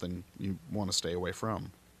is something you want to stay away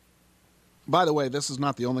from. By the way, this is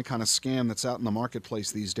not the only kind of scam that's out in the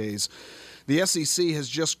marketplace these days. The SEC has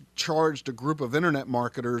just charged a group of internet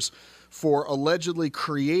marketers for allegedly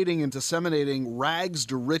creating and disseminating rags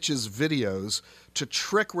to riches videos to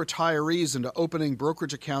trick retirees into opening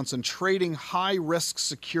brokerage accounts and trading high-risk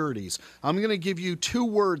securities. I'm going to give you 2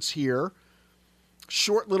 words here,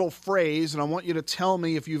 short little phrase, and I want you to tell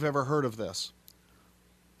me if you've ever heard of this.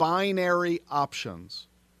 Binary options.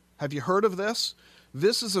 Have you heard of this?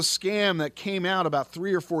 This is a scam that came out about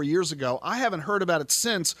 3 or 4 years ago. I haven't heard about it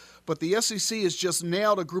since, but the SEC has just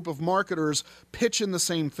nailed a group of marketers pitching the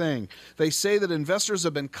same thing. They say that investors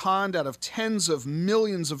have been conned out of tens of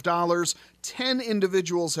millions of dollars. 10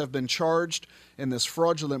 individuals have been charged in this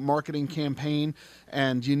fraudulent marketing campaign,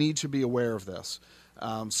 and you need to be aware of this.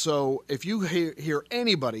 So if you hear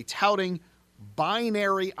anybody touting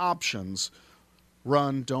binary options,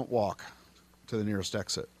 run, don't walk to the nearest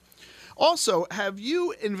exit. Also, have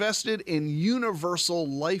you invested in universal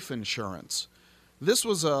life insurance? This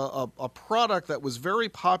was a product that was very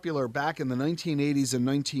popular back in the 1980s and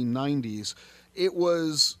 1990s. It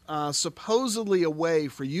was supposedly a way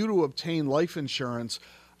for you to obtain life insurance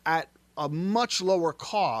at a much lower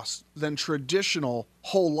cost than traditional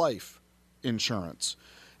whole life insurance.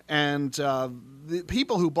 And the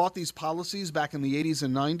people who bought these policies back in the 80s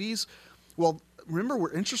and 90s, well, remember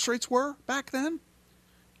where interest rates were back then?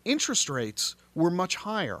 Interest rates were much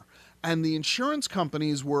higher, and the insurance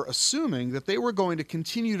companies were assuming that they were going to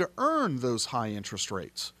continue to earn those high interest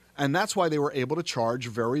rates, and that's why they were able to charge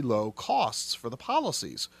very low costs for the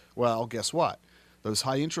policies. Well, guess what? Those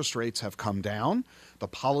high interest rates have come down, the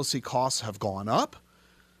policy costs have gone up,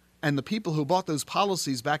 and the people who bought those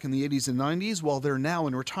policies back in the 80s and 90s, well, they're now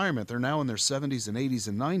in retirement. They're now in their 70s and 80s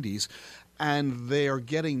and 90s, and they are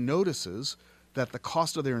getting notices that the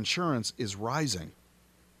cost of their insurance is rising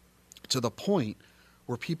to the point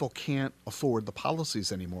where people can't afford the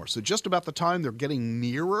policies anymore. So just about the time they're getting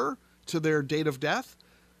nearer to their date of death,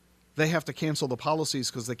 they have to cancel the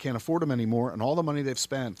policies because they can't afford them anymore, and all the money they've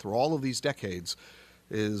spent through all of these decades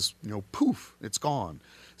is, poof, it's gone.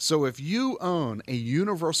 So if you own a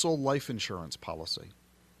universal life insurance policy,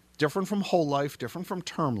 different from whole life, different from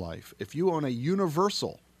term life, if you own a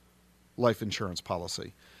universal life insurance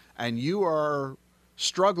policy and you are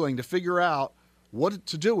struggling to figure out what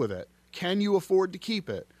to do with it, can you afford to keep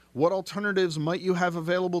it? What alternatives might you have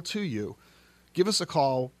available to you? Give us a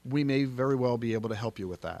call. We may very well be able to help you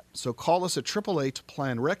with that. So call us at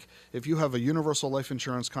 888-PLAN-RIC if you have a universal life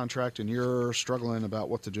insurance contract and you're struggling about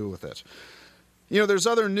what to do with it. There's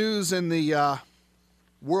other news in the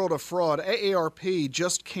world of fraud. AARP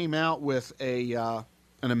just came out with an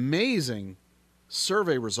amazing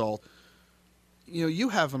survey result. You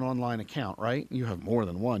have an online account, right? You have more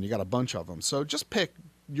than one. You got a bunch of them. So just pick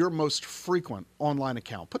your most frequent online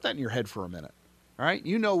account. Put that in your head for a minute. All right?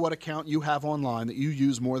 You know what account you have online that you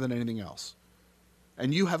use more than anything else.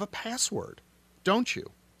 And you have a password, don't you,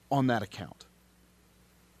 on that account?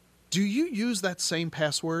 Do you use that same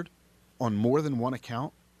password on more than one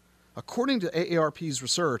account? According to AARP's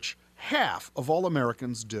research, half of all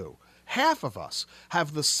Americans do. Half of us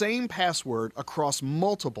have the same password across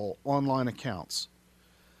multiple online accounts.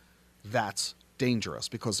 That's dangerous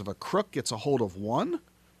because if a crook gets a hold of one,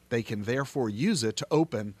 they can therefore use it to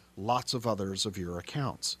open lots of others of your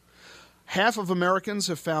accounts. Half of Americans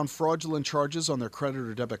have found fraudulent charges on their credit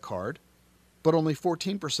or debit card, but only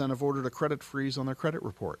 14% have ordered a credit freeze on their credit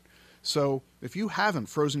report. So if you haven't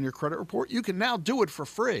frozen your credit report, you can now do it for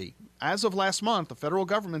free. As of last month, the federal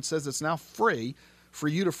government says it's now free for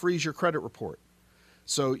you to freeze your credit report.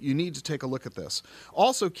 So you need to take a look at this.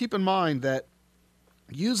 Also, keep in mind that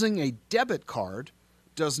using a debit card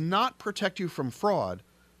does not protect you from fraud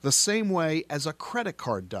the same way as a credit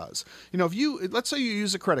card does. Let's say you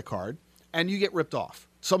use a credit card and you get ripped off.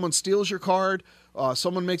 Someone steals your card,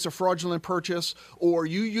 someone makes a fraudulent purchase, or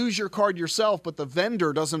you use your card yourself, but the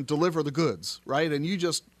vendor doesn't deliver the goods, right? And you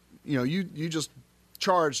just you just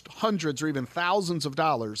charged hundreds or even thousands of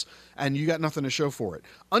dollars and you got nothing to show for it.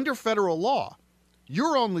 Under federal law,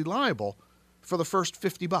 you're only liable for the first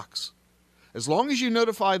 $50. As long as you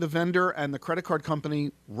notify the vendor and the credit card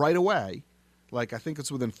company right away, like I think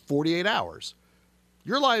it's within 48 hours,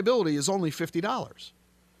 your liability is only $50.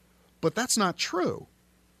 But that's not true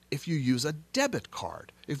if you use a debit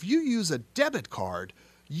card. If you use a debit card,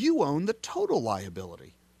 you own the total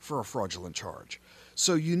liability for a fraudulent charge.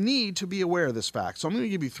 So you need to be aware of this fact. So I'm going to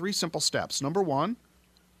give you 3 simple steps. Number 1,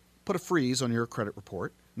 put a freeze on your credit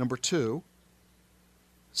report. Number 2,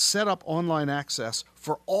 set up online access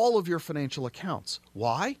for all of your financial accounts.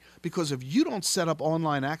 Why? Because if you don't set up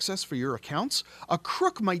online access for your accounts, a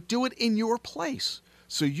crook might do it in your place.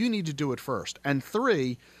 So you need to do it first. And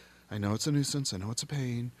 3, I know it's a nuisance, I know it's a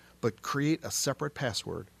pain, but create a separate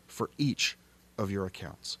password for each of your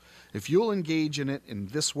accounts. If you'll engage in it in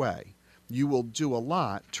this way, you will do a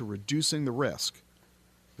lot to reducing the risk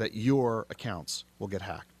that your accounts will get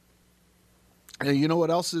hacked. And you know what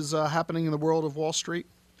else is happening in the world of Wall Street?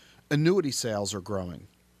 Annuity sales are growing,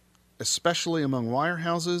 especially among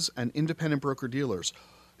wirehouses and independent broker-dealers.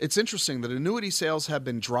 It's interesting that annuity sales have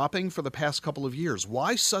been dropping for the past couple of years.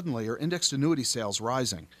 Why suddenly are indexed annuity sales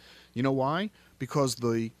rising? You know why? Because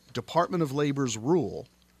the Department of Labor's rule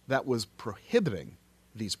that was prohibiting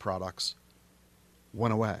these products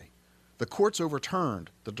went away. The courts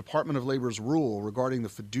overturned the Department of Labor's rule regarding the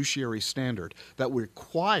fiduciary standard that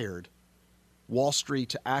required Wall Street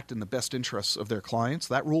to act in the best interests of their clients.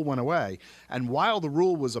 That rule went away. And while the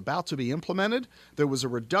rule was about to be implemented, there was a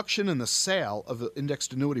reduction in the sale of the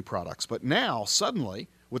indexed annuity products. But now, suddenly,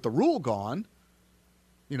 with the rule gone,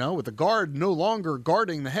 with the guard no longer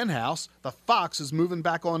guarding the hen house, the fox is moving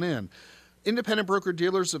back on in. Independent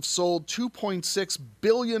broker-dealers have sold $2.6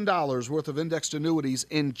 billion worth of indexed annuities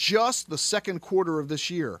in just the second quarter of this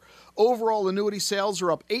year. Overall annuity sales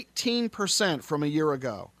are up 18% from a year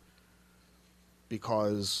ago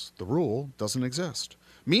because the rule doesn't exist.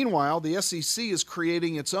 Meanwhile, the SEC is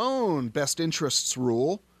creating its own best interests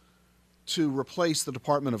rule to replace the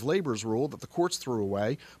Department of Labor's rule that the courts threw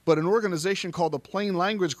away, but an organization called the Plain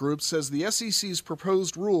Language Group says the SEC's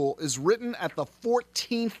proposed rule is written at the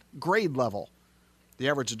 14th grade level. The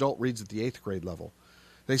average adult reads at the 8th grade level.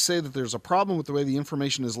 They say that there's a problem with the way the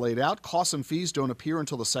information is laid out. Costs and fees don't appear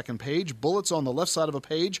until the second page. Bullets on the left side of a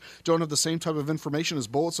page don't have the same type of information as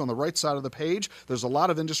bullets on the right side of the page. There's a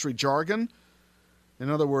lot of industry jargon.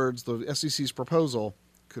 In other words, the SEC's proposal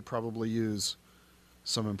could probably use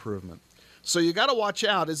some improvement. So you got to watch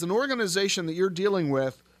out. Is an organization that you're dealing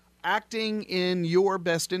with acting in your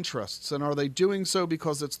best interests? And are they doing so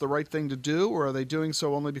because it's the right thing to do, or are they doing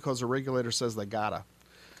so only because a regulator says they gotta?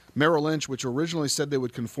 Merrill Lynch, which originally said they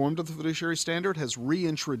would conform to the fiduciary standard, has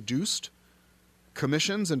reintroduced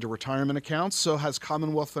commissions into retirement accounts. So has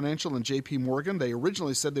Commonwealth Financial and JP Morgan. They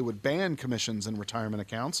originally said they would ban commissions in retirement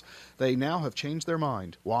accounts. They now have changed their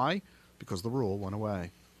mind. Why? Because the rule went away.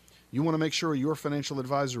 You want to make sure your financial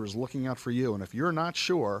advisor is looking out for you. And if you're not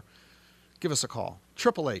sure, give us a call.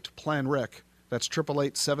 888-PLAN-RIC. That's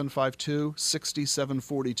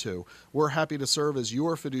 888-752-6742. We're happy to serve as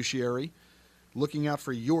your fiduciary, looking out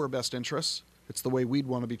for your best interests. It's the way we'd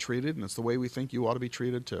want to be treated, and it's the way we think you ought to be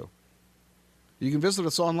treated too. You can visit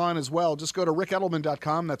us online as well. Just go to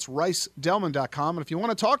rickedelman.com. That's ricedelman.com. And if you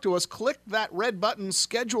want to talk to us, click that red button,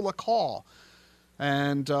 schedule a call.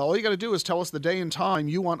 And all you got to do is tell us the day and time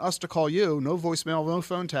you want us to call you. No voicemail, no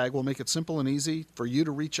phone tag. We'll make it simple and easy for you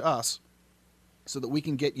to reach us so that we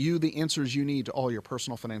can get you the answers you need to all your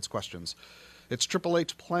personal finance questions. It's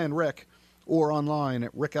 888-PLAN-RIC or online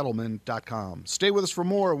at rickedelman.com. Stay with us for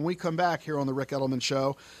more when we come back here on The Rick Edelman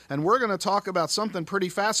Show. And we're going to talk about something pretty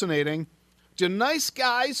fascinating. Do nice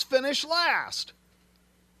guys finish last?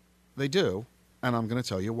 They do, and I'm going to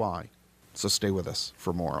tell you why. So stay with us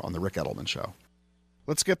for more on The Rick Edelman Show.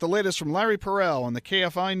 Let's get the latest from Larry Perrell in the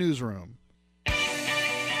KFI Newsroom.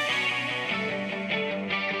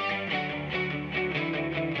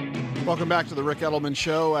 Welcome back to the Rick Edelman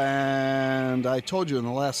Show, and I told you in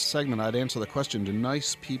the last segment I'd answer the question, do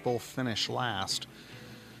nice people finish last?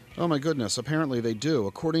 Oh my goodness, apparently they do.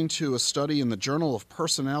 According to a study in the Journal of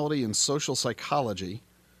Personality and Social Psychology,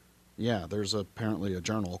 yeah, there's apparently a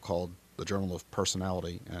journal called the Journal of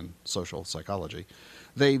Personality and Social Psychology.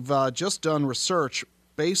 They've just done research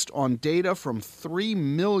based on data from 3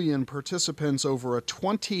 million participants over a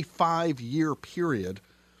 25-year period,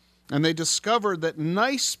 and they discovered that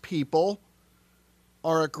nice people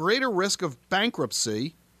are at greater risk of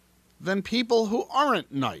bankruptcy than people who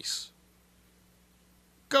aren't nice.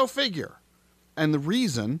 Go figure. And the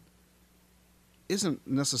reason isn't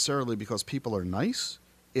necessarily because people are nice.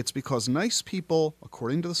 It's because nice people,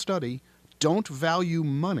 according to the study, don't value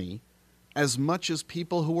money as much as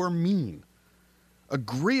people who are mean.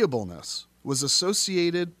 Agreeableness was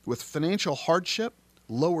associated with financial hardship,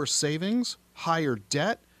 lower savings, higher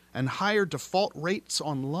debt, and higher default rates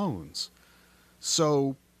on loans.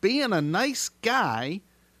 So being a nice guy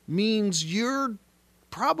means you're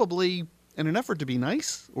probably, in an effort to be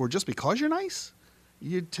nice, or just because you're nice,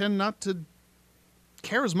 you tend not to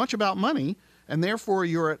care as much about money, and therefore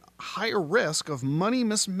you're at higher risk of money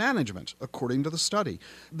mismanagement, according to the study.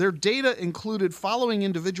 Their data included following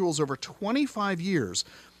individuals over 25 years,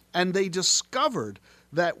 and they discovered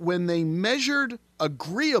that when they measured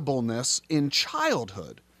agreeableness in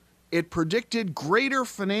childhood, it predicted greater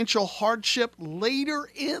financial hardship later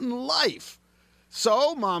in life.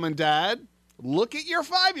 So, Mom and Dad, look at your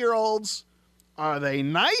 5-year-olds. Are they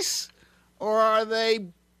nice or are they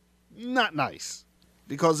not nice?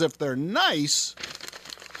 Because if they're nice,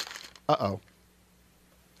 I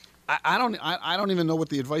don't even know what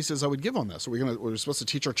the advice is I would give on this. We're supposed to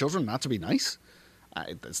teach our children not to be nice?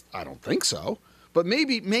 I don't think so. But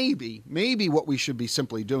maybe what we should be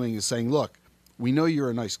simply doing is saying, look, we know you're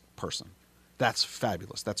a nice person. That's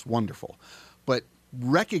fabulous. That's wonderful. But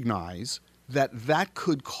recognize that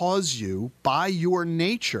could cause you, by your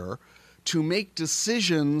nature, to make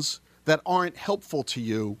decisions that aren't helpful to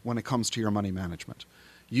you when it comes to your money management.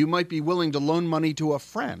 You might be willing to loan money to a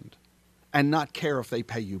friend and not care if they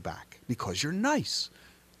pay you back because you're nice.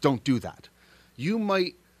 Don't do that. You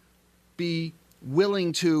might be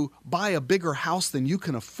willing to buy a bigger house than you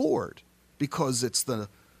can afford because it's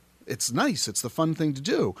nice, it's the fun thing to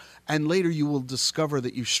do. And later you will discover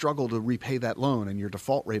that you struggle to repay that loan and your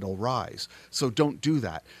default rate will rise. So don't do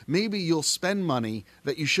that. Maybe you'll spend money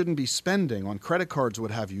that you shouldn't be spending on credit cards,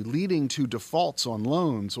 what have you, leading to defaults on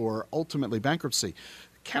loans or ultimately bankruptcy.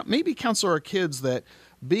 Maybe counsel our kids that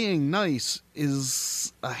being nice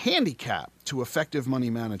is a handicap to effective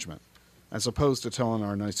money management, as opposed to telling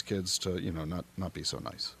our nice kids to, not be so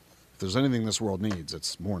nice. If there's anything this world needs,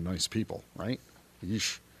 it's more nice people, right?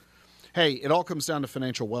 Yeesh. Hey, it all comes down to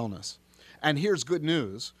financial wellness. And here's good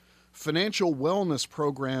news. Financial wellness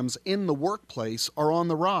programs in the workplace are on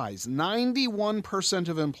the rise. 91%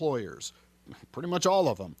 of employers, pretty much all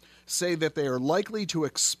of them, say that they are likely to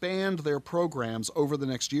expand their programs over the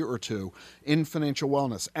next year or two in financial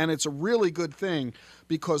wellness. And it's a really good thing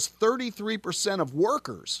because 33% of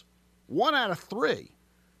workers, 1 out of 3,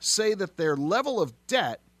 say that their level of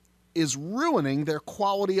debt is ruining their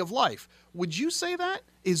quality of life. Would you say that?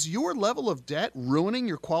 Is your level of debt ruining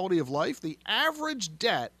your quality of life? The average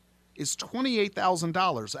debt is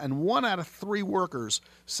 $28,000, and 1 out of 3 workers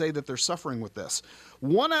say that they're suffering with this.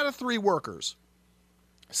 1 out of 3 workers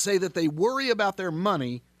say that they worry about their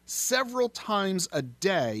money several times a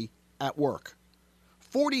day at work.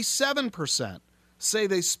 47% say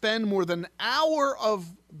they spend more than an hour of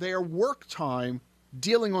their work time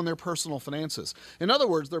dealing on their personal finances. In other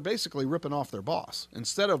words, they're basically ripping off their boss.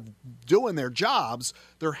 Instead of doing their jobs,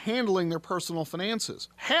 they're handling their personal finances.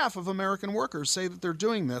 Half of American workers say that they're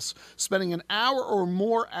doing this, spending an hour or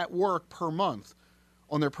more at work per month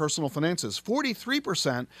on their personal finances.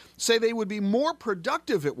 43% say they would be more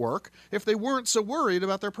productive at work if they weren't so worried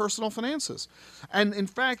about their personal finances. And in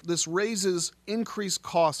fact, this raises increased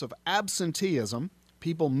costs of absenteeism,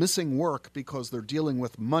 people missing work because they're dealing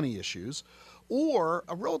with money issues, or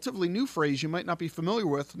a relatively new phrase you might not be familiar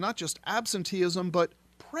with, not just absenteeism, but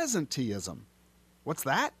presenteeism. What's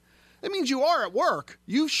that? It means you are at work,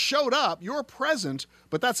 you showed up, you're present,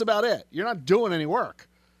 but that's about it. You're not doing any work.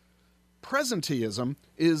 Presenteeism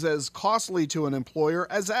is as costly to an employer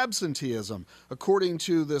as absenteeism. According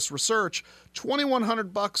to this research,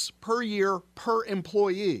 $2,100 per year per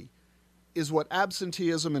employee is what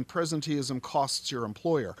absenteeism and presenteeism costs your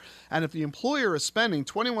employer. And if the employer is spending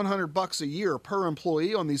 $2,100 a year per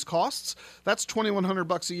employee on these costs, that's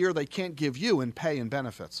 $2,100 a year they can't give you in pay and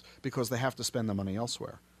benefits because they have to spend the money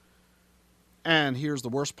elsewhere. And here's the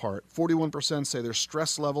worst part. 41% say their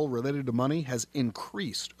stress level related to money has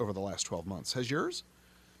increased over the last 12 months. Has yours?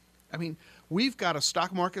 I mean, we've got a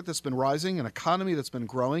stock market that's been rising, an economy that's been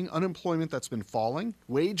growing, unemployment that's been falling,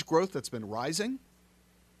 wage growth that's been rising.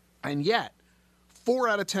 And yet, 4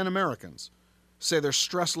 out of 10 Americans say their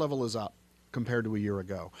stress level is up compared to a year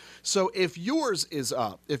ago. So if yours is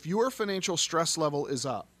up, if your financial stress level is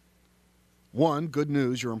up, one, good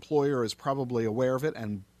news, your employer is probably aware of it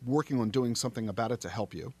and working on doing something about it to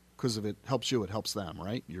help you. Because if it helps you, it helps them,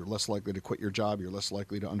 right? You're less likely to quit your job. You're less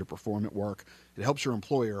likely to underperform at work. It helps your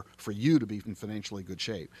employer for you to be in financially good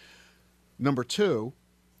shape. Number 2,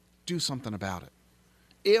 do something about it.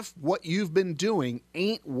 If what you've been doing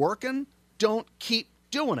ain't working, don't keep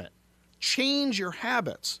doing it. Change your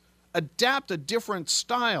habits. Adapt a different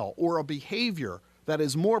style or a behavior that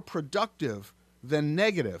is more productive than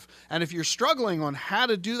negative. And if you're struggling on how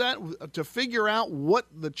to do that, to figure out what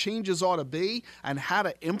the changes ought to be and how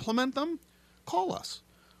to implement them, call us.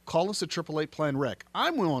 Call us at 888-PLAN-RIC.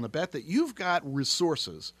 I'm willing to bet that you've got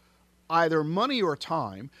resources, either money or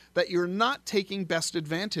time, that you're not taking best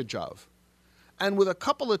advantage of. And with a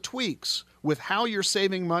couple of tweaks with how you're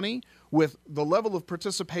saving money, with the level of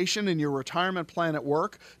participation in your retirement plan at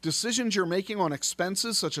work, decisions you're making on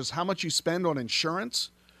expenses such as how much you spend on insurance,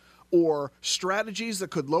 or strategies that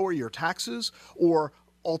could lower your taxes, or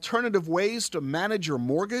alternative ways to manage your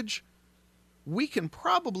mortgage, we can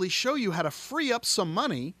probably show you how to free up some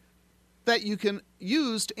money that you can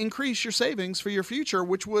use to increase your savings for your future,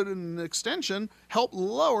 which would, in an extension, help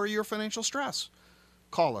lower your financial stress.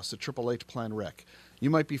 Call us at 888-PLAN-RIC. You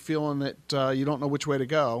might be feeling that you don't know which way to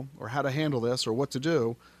go or how to handle this or what to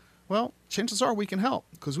do. Well, chances are we can help,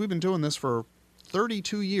 because we've been doing this for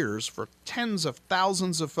 32 years for tens of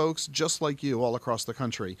thousands of folks just like you all across the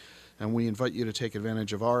country. And we invite you to take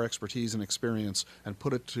advantage of our expertise and experience and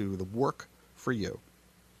put it to the work for you.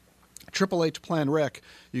 888-PLAN-RIC.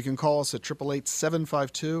 You can call us at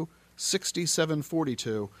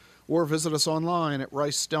 888-752-6742 or visit us online at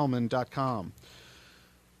ricedelman.com.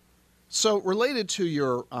 So related to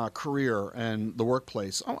your career and the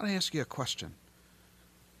workplace, I want to ask you a question.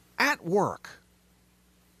 At work,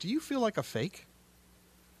 do you feel like a fake?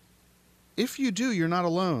 If you do, you're not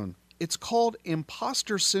alone. It's called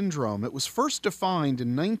imposter syndrome. It was first defined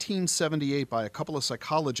in 1978 by a couple of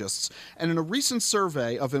psychologists, and in a recent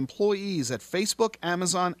survey of employees at Facebook,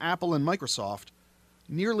 Amazon, Apple, and Microsoft,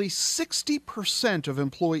 nearly 60% of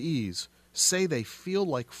employees say they feel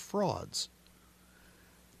like frauds.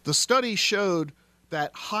 The study showed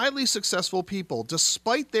that highly successful people,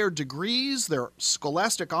 despite their degrees, their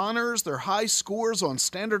scholastic honors, their high scores on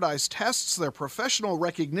standardized tests, their professional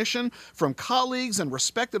recognition from colleagues and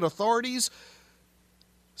respected authorities,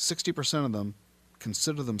 60% of them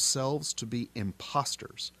consider themselves to be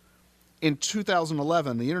imposters. In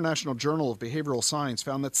 2011, the International Journal of Behavioral Science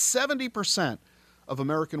found that 70% of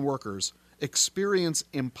American workers experience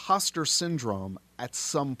imposter syndrome at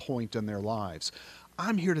some point in their lives.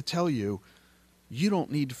 I'm here to tell you, you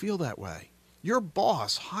don't need to feel that way. Your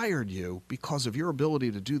boss hired you because of your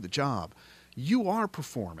ability to do the job. You are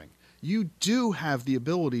performing. You do have the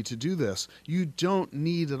ability to do this. You don't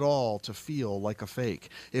need it all to feel like a fake.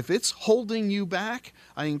 If it's holding you back,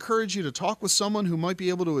 I encourage you to talk with someone who might be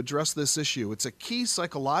able to address this issue. It's a key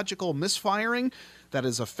psychological misfiring that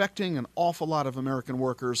is affecting an awful lot of American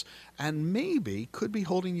workers and maybe could be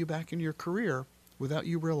holding you back in your career without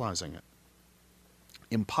you realizing it.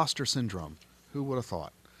 Imposter syndrome. Who would have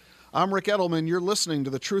thought? I'm Ric Edelman. You're listening to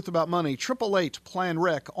The Truth About Money.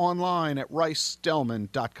 888-PLAN-RIC, online at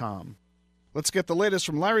ricedelman.com. Let's get the latest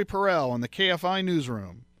from Larry Perrell in the KFI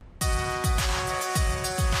Newsroom.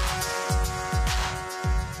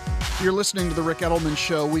 You're listening to The Ric Edelman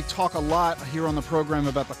Show. We talk a lot here on the program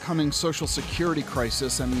about the coming Social Security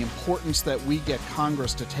crisis and the importance that we get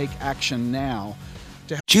Congress to take action now.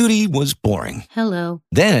 Judy was boring. Hello.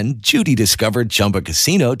 Then Judy discovered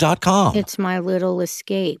ChumbaCasino.com. It's my little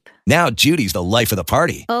escape. Now Judy's the life of the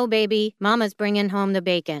party. Oh, baby, mama's bringing home the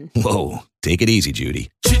bacon. Whoa, take it easy,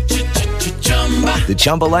 Judy. The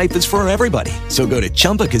Chumba life is for everybody. So go to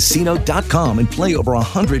ChumbaCasino.com and play over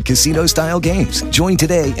 100 casino-style games. Join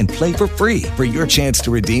today and play for free for your chance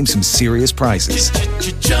to redeem some serious prizes.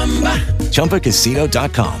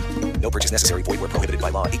 ChumbaCasino.com. No purchase necessary. Void where prohibited by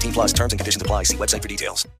law. 18 plus terms and conditions apply. See website for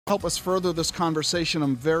details. Help us further this conversation,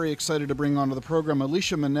 I'm very excited to bring onto the program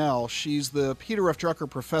Alicia Meynell. She's the Peter F. Drucker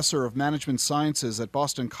Professor of Management Sciences at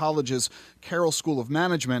Boston College's Carroll School of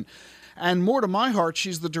Management. And more to my heart,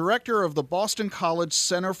 she's the director of the Boston College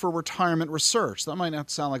Center for Retirement Research. That might not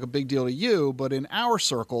sound like a big deal to you, but in our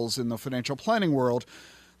circles in the financial planning world,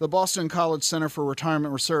 the Boston College Center for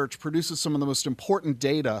Retirement Research produces some of the most important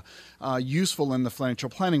data useful in the financial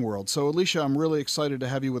planning world. So, Alicia, I'm really excited to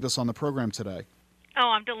have you with us on the program today. Oh,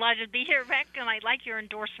 I'm delighted to be here, Rick, and I like your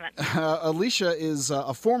endorsement. Alicia is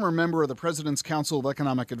a former member of the President's Council of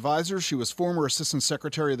Economic Advisors. She was former Assistant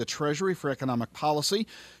Secretary of the Treasury for Economic Policy.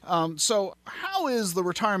 So how is the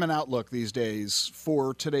retirement outlook these days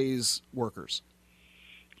for today's workers?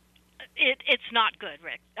 It's not good,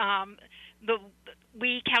 Rick.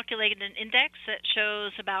 We calculated an index that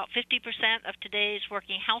shows about 50% of today's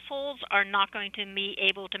working households are not going to be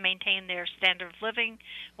able to maintain their standard of living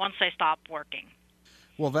once they stop working.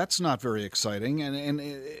 Well, that's not very exciting. And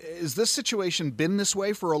is this situation been this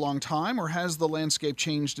way for a long time, or has the landscape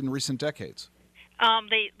changed in recent decades?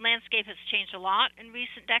 The landscape has changed a lot in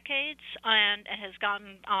recent decades, and it has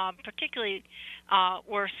gotten particularly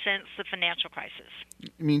worse since the financial crisis.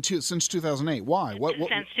 I mean, since 2008. Why?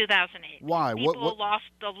 Since 2008. Why? People lost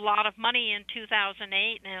a lot of money in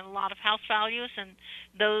 2008 and a lot of house values, and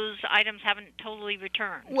those items haven't totally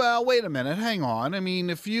returned. Well, wait a minute. Hang on. I mean,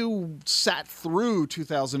 if you sat through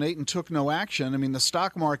 2008 and took no action, I mean, the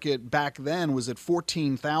stock market back then was at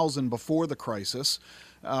 14,000 before the crisis.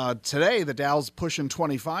 Today, the Dow's pushing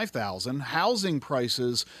 25,000. Housing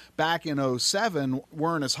prices back in 2007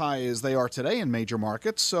 weren't as high as they are today in major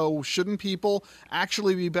markets. So shouldn't people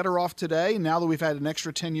actually be better off today now that we've had an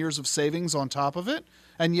extra 10 years of savings on top of it?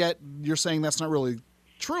 And yet you're saying that's not really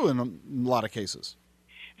true in a lot of cases.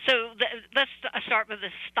 So let's start with the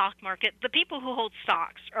stock market. The people who hold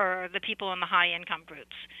stocks are the people in the high-income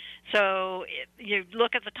groups. So you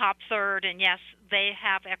look at the top third, and yes, they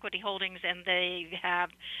have equity holdings, and they have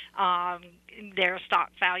their stock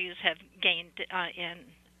values have gained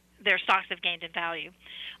their stocks have gained in value.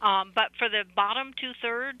 But for the bottom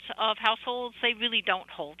two-thirds of households, they really don't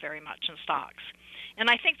hold very much in stocks. And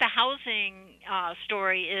I think the housing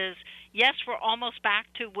story is, yes, we're almost back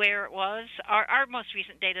to where it was. Our most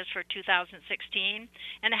recent data is for 2016,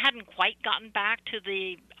 and it hadn't quite gotten back to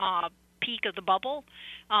the peak of the bubble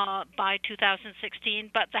by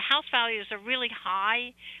 2016. But the house values are really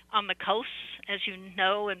high on the coasts, as you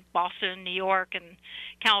know, in Boston, New York, and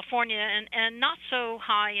California, and not so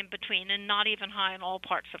high in between, and not even high in all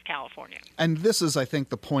parts of California. And this is, I think,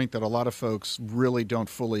 the point that a lot of folks really don't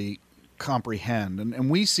fully comprehend.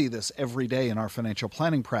 And we see this every day in our financial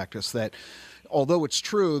planning practice, that although it's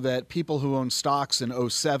true that people who own stocks in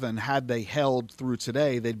 2007, had they held through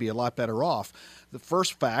today, they'd be a lot better off. The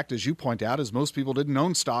first fact, as you point out, is most people didn't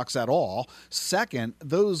own stocks at all. Second,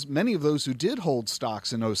 many of those who did hold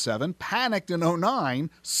stocks in 2007 panicked in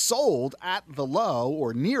 2009, sold at the low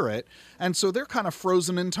or near it, and so they're kind of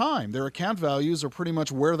frozen in time. Their account values are pretty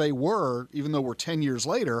much where they were, even though we're 10 years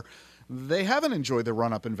later. They haven't enjoyed the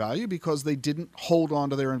run-up in value because they didn't hold on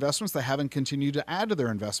to their investments. They haven't continued to add to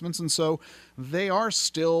their investments, and so they are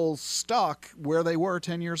still stuck where they were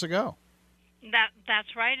 10 years ago.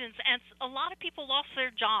 That's right, and a lot of people lost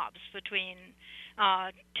their jobs between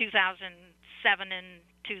 2007 and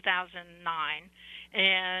 2009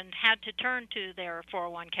 and had to turn to their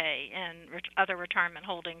 401k and other retirement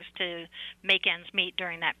holdings to make ends meet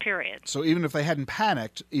during that period. So even if they hadn't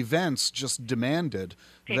panicked, events just demanded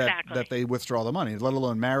that they withdraw the money, let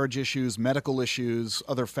alone marriage issues, medical issues,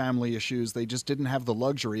 other family issues. They just didn't have the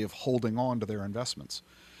luxury of holding on to their investments.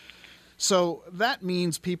 So that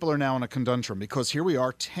means people are now in a conundrum, because here we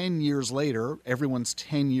are 10 years later, everyone's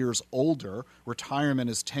 10 years older, retirement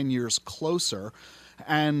is 10 years closer,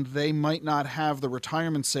 and they might not have the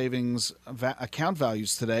retirement savings account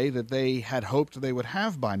values today that they had hoped they would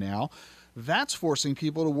have by now. That's forcing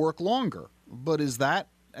people to work longer. But is that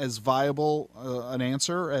as viable an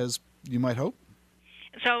answer as you might hope?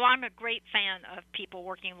 So I'm a great fan of people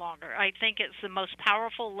working longer. I think it's the most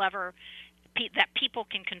powerful lever that people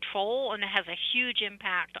can control, and it has a huge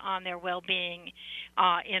impact on their well-being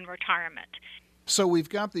in retirement. So we've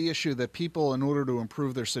got the issue that people, in order to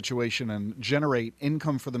improve their situation and generate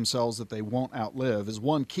income for themselves that they won't outlive, is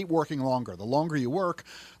one, keep working longer. The longer you work,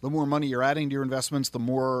 the more money you're adding to your investments, the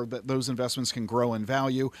more that those investments can grow in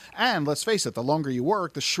value. And let's face it, the longer you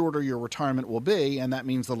work, the shorter your retirement will be, and that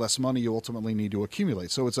means the less money you ultimately need to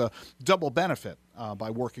accumulate. So it's a double benefit by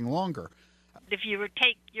working longer. If you would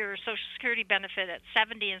take your Social Security benefit at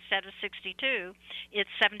 70 instead of 62, it's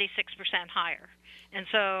 76% higher. And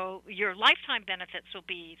so your lifetime benefits will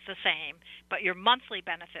be the same, but your monthly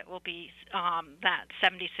benefit will be that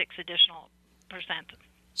 76 additional percent.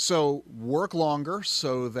 So work longer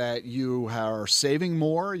so that you are saving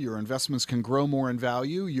more, your investments can grow more in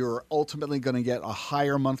value, you're ultimately going to get a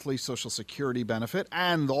higher monthly Social Security benefit,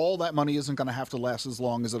 and all that money isn't going to have to last as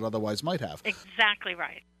long as it otherwise might have. Exactly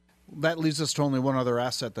right. That leads us to only one other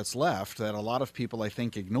asset that's left that a lot of people, I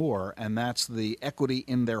think, ignore, and that's the equity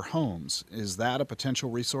in their homes. Is that a potential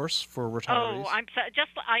resource for retirees? Oh,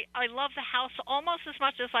 I love the house almost as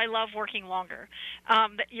much as I love working longer.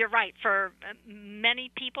 You're right. For many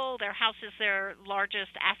people, their house is their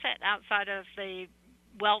largest asset outside of the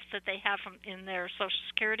wealth that they have in their Social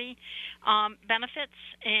Security benefits,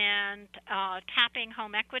 and tapping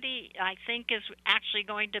home equity, I think, is actually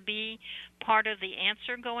going to be part of the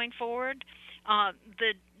answer going forward.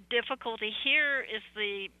 The difficulty here is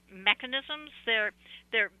the mechanisms. There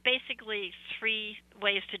are basically three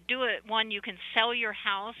ways to do it. One, you can sell your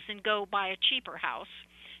house and go buy a cheaper house.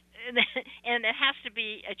 and it has to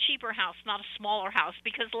be a cheaper house, not a smaller house,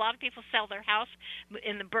 because a lot of people sell their house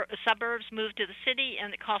in the suburbs, move to the city,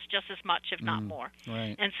 and it costs just as much, if not more.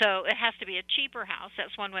 Right. And so it has to be a cheaper house.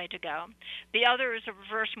 That's one way to go. The other is a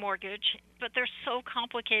reverse mortgage, but they're so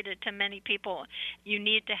complicated to many people. You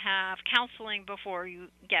need to have counseling before you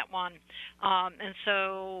get one. And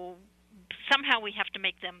so somehow we have to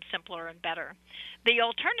make them simpler and better. The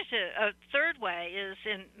alternative, a third way, is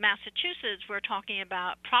in Massachusetts, we're talking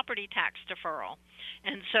about property tax deferral.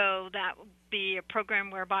 And so that would be a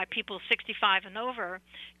program whereby people 65 and over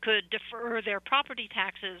could defer their property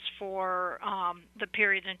taxes for the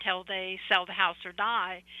period until they sell the house or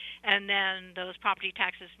die, and then those property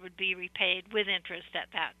taxes would be repaid with interest at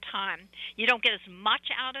that time. You don't get as much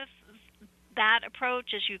out of that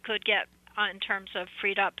approach as you could get in terms of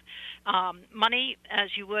freed up money as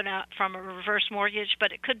you would from a reverse mortgage,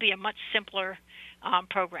 but it could be a much simpler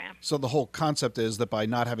program. So the whole concept is that by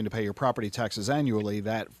not having to pay your property taxes annually,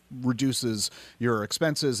 that reduces your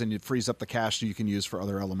expenses and it frees up the cash that you can use for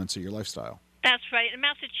other elements of your lifestyle. That's right. In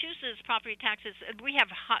Massachusetts, property taxes,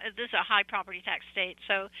 this is a high property tax state.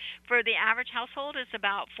 So for the average household, it's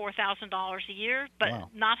about $4,000 a year, but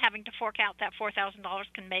not having to fork out that $4,000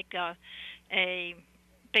 can make a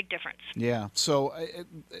big difference. Yeah, so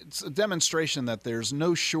it's a demonstration that there's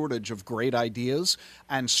no shortage of great ideas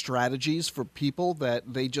and strategies for people,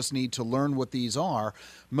 that they just need to learn what these are.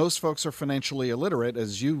 Most folks are financially illiterate,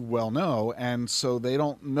 as you well know, and so they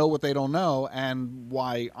don't know what they don't know, and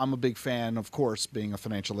why I'm a big fan, of course, being a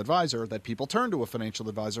financial advisor, that people turn to a financial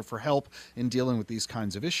advisor for help in dealing with these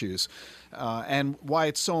kinds of issues, and why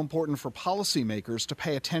it's so important for policymakers to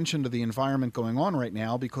pay attention to the environment going on right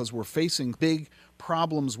now, because we're facing big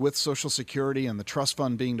problems with Social Security and the trust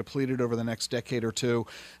fund being depleted over the next decade or two,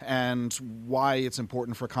 and why it's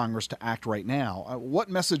important for Congress to act right now. What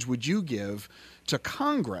message would you give to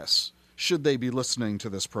Congress, should they be listening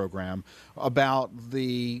to this program, about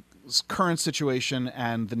the current situation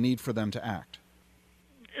and the need for them to act?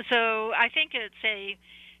 So I think it's a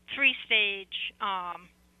three-stage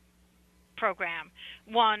program.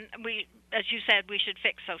 One, as you said, we should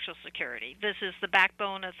fix Social Security. This is the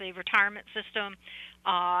backbone of the retirement system.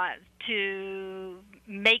 To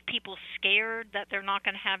make people scared that they're not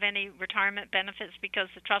going to have any retirement benefits because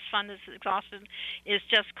the trust fund is exhausted is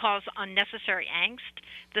just cause unnecessary angst.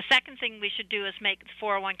 The second thing we should do is make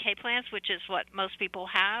 401k plans, which is what most people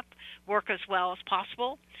have, work as well as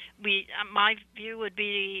possible. My view would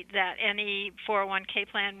be that any 401k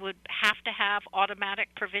plan would have to have automatic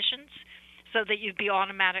provisions, so that you'd be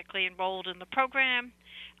automatically enrolled in the program,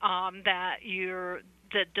 that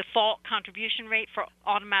the default contribution rate for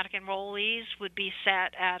automatic enrollees would be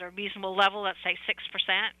set at a reasonable level, let's say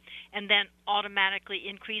 6%, and then automatically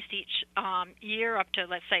increased each year up to,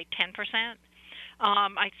 let's say, 10%.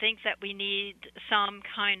 I think that we need some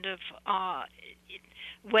kind of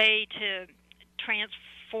way to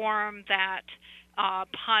transform that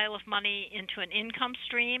pile of money into an income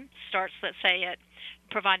stream. Starts, let's say, at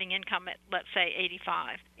providing income at, let's say,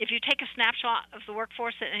 85. If you take a snapshot of the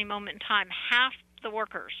workforce at any moment in time, half the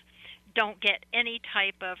workers don't get any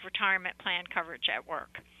type of retirement plan coverage at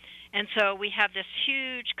work. And so we have this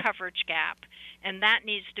huge coverage gap, and that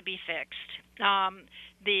needs to be fixed.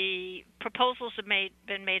 The proposals have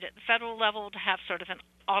been made at the federal level to have sort of an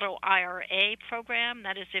auto IRA program.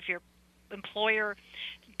 That is, if your employer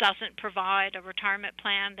doesn't provide a retirement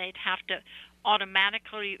plan, they'd have to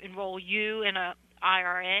automatically enroll you in a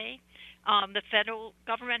IRA. The federal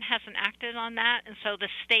government hasn't acted on that, and so the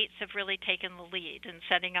states have really taken the lead in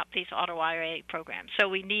setting up these auto IRA programs. So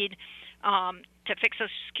we need to fix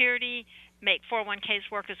Social Security, make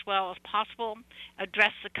 401ks work as well as possible,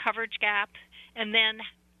 address the coverage gap, and then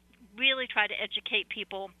really try to educate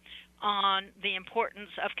people on the importance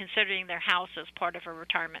of considering their house as part of a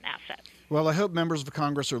retirement asset. Well, I hope members of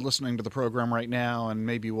Congress are listening to the program right now, and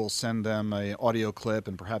maybe we'll send them an audio clip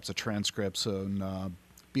and perhaps a transcript, so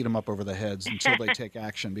beat them up over the heads until they take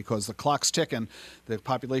action, because the clock's ticking, the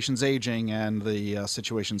population's aging, and the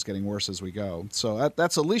situation's getting worse as we go. So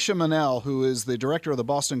that's Alicia Monell, who is the director of the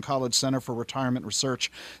Boston College Center for Retirement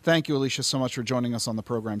Research. Thank you, Alicia, so much for joining us on the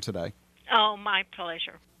program today. Oh, my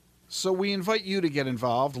pleasure. So we invite you to get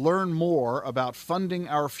involved. Learn more about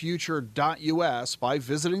fundingourfuture.us by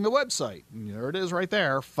visiting the website. There it is right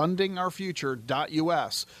there,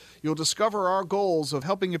 fundingourfuture.us. You'll discover our goals of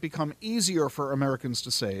helping it become easier for Americans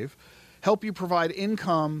to save, help you provide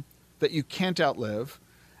income that you can't outlive,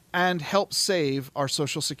 and help save our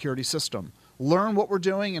Social Security system. Learn what we're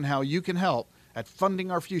doing and how you can help at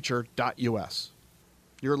fundingourfuture.us.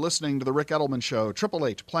 You're listening to The Ric Edelman Show,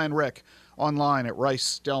 888-PLAN-RIC, online at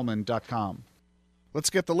ricedelman.com. Let's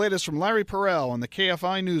get the latest from Larry Perrell in the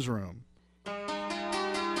KFI Newsroom.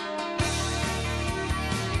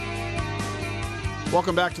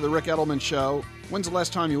 Welcome back to the Rick Edelman Show. When's the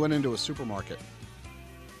last time you went into a supermarket?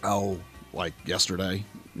 Oh, like yesterday,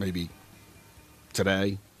 maybe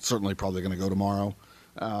today, certainly probably going to go tomorrow.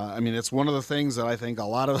 It's one of the things that I think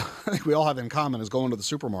we all have in common is going to the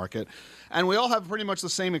supermarket. And we all have pretty much the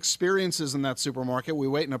same experiences in that supermarket. We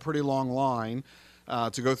wait in a pretty long line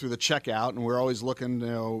to go through the checkout, and we're always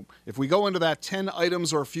looking, if we go into that 10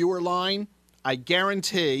 items or fewer line, I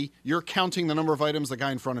guarantee you're counting the number of items the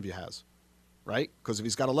guy in front of you has, right? Because if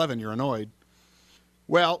he's got 11, you're annoyed.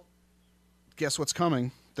 Well, guess what's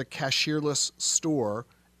coming? The cashierless store.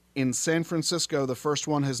 In San Francisco, the first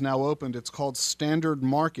one has now opened. It's called Standard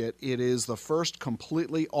Market. It is the first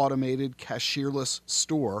completely automated cashierless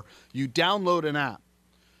store. You download an app,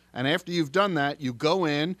 and after you've done that, you go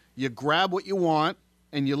in, you grab what you want,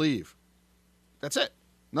 and you leave. That's it.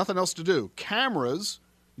 Nothing else to do. Cameras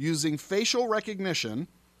using facial recognition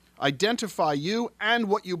identify you and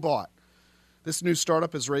what you bought. This new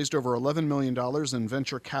startup has raised over $11 million in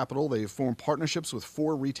venture capital. They have formed partnerships with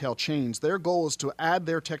 4 retail chains. Their goal is to add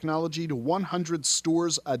their technology to 100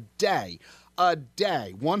 stores a day.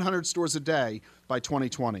 100 stores a day by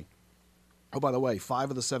 2020. Oh, by the way, 5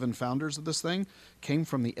 of the 7 founders of this thing came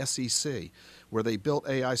from the SEC, where they built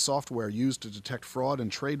AI software used to detect fraud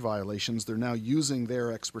and trade violations. They're now using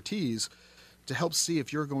their expertise to help see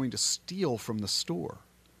if you're going to steal from the store.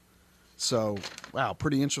 So, wow,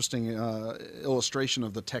 pretty interesting illustration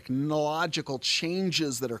of the technological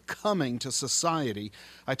changes that are coming to society.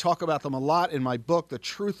 I talk about them a lot in my book, The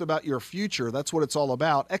Truth About Your Future. That's what it's all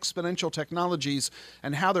about, exponential technologies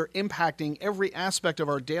and how they're impacting every aspect of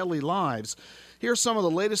our daily lives. Here's some of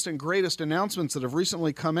the latest and greatest announcements that have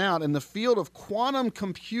recently come out in the field of quantum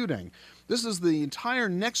computing. This is the entire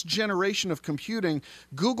next generation of computing.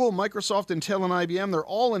 Google, Microsoft, Intel, and IBM, they're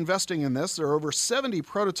all investing in this. There are over 70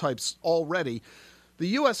 prototypes already. The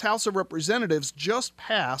U.S. House of Representatives just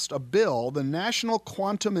passed a bill, the National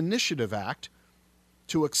Quantum Initiative Act,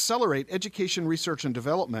 to accelerate education, research, and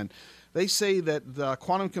development. They say that the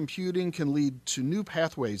quantum computing can lead to new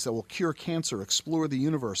pathways that will cure cancer, explore the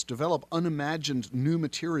universe, develop unimagined new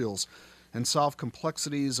materials, and solve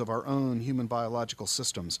complexities of our own human biological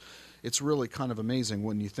systems. It's really kind of amazing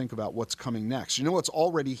when you think about what's coming next. You know what's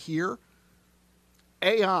already here?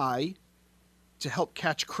 AI to help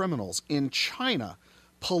catch criminals. In China,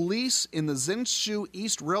 police in the Zhengzhou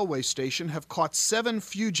East Railway Station have caught 7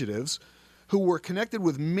 fugitives who were connected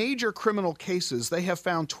with major criminal cases. They have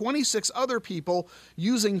found 26 other people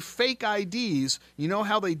using fake IDs. You know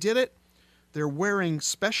how they did it? They're wearing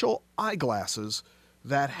special eyeglasses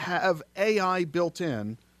that have AI built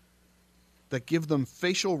in that give them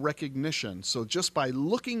facial recognition. So just by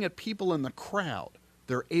looking at people in the crowd,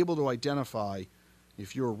 they're able to identify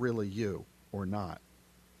if you're really you or not.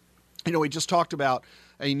 You know, we just talked about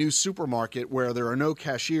a new supermarket where there are no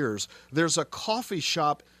cashiers. There's a coffee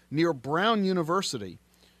shop near Brown University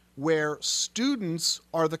where students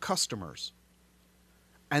are the customers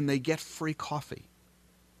and they get free coffee.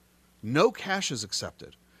 No cash is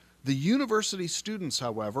accepted. The university students,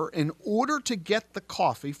 however, in order to get the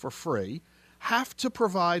coffee for free, have to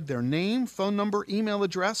provide their name, phone number, email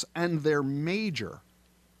address, and their major.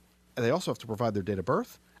 They also have to provide their date of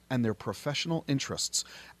birth and their professional interests.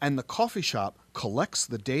 And the coffee shop collects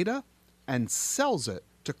the data and sells it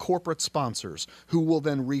to corporate sponsors who will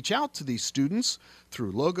then reach out to these students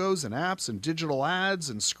through logos and apps and digital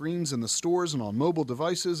ads and screens in the stores and on mobile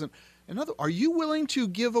devices. And are you willing to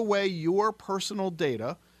give away your personal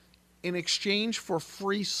data in exchange for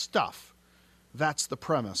free stuff? That's the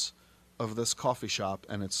premise of this coffee shop,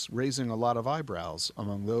 and it's raising a lot of eyebrows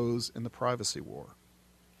among those in the privacy war.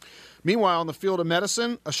 Meanwhile, in the field of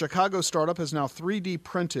medicine, a Chicago startup has now 3D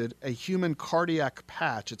printed a human cardiac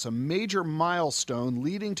patch. It's a major milestone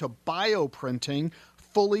leading to bioprinting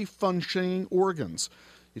fully functioning organs.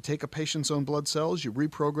 You take a patient's own blood cells, you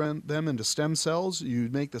reprogram them into stem cells, you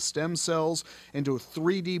make the stem cells into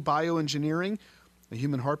 3D bioengineering. The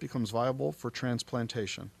human heart becomes viable for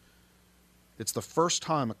transplantation. It's the first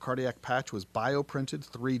time a cardiac patch was bioprinted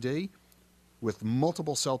 3D with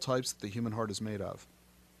multiple cell types that the human heart is made of.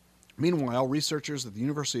 Meanwhile, researchers at the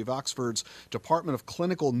University of Oxford's Department of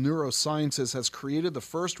Clinical Neurosciences has created the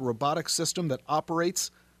first robotic system that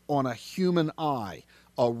operates on a human eye.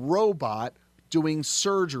 A robot doing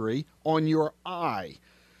surgery on your eye.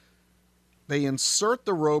 They insert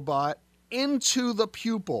the robot into the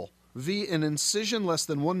pupil via an incision less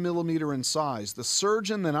than 1 millimeter in size. The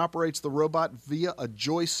surgeon then operates the robot via a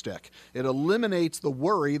joystick. It eliminates the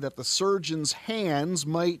worry that the surgeon's hands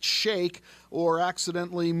might shake or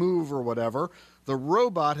accidentally move or whatever. The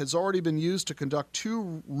robot has already been used to conduct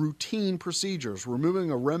 2 routine procedures,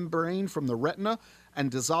 removing a membrane from the retina and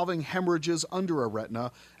dissolving hemorrhages under a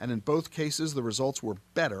retina, and in both cases the results were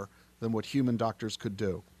better than what human doctors could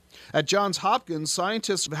do. At Johns Hopkins,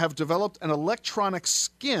 scientists have developed an electronic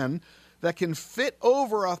skin that can fit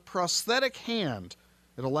over a prosthetic hand.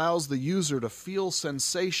 It allows the user to feel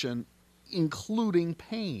sensation, including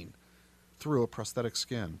pain, through a prosthetic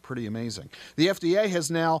skin. Pretty amazing. The FDA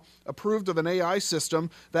has now approved of an AI system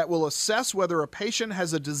that will assess whether a patient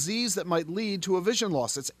has a disease that might lead to a vision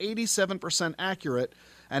loss. It's 87% accurate,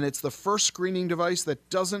 and it's the first screening device that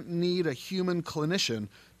doesn't need a human clinician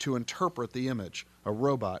to interpret the image. A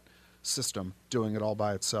robot system doing it all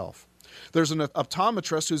by itself. There's an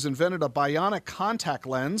optometrist who's invented a bionic contact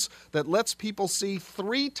lens that lets people see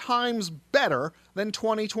 3 times better than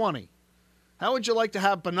 20/20. How would you like to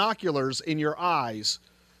have binoculars in your eyes,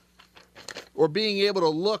 or being able to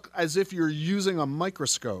look as if you're using a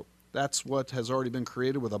microscope? That's what has already been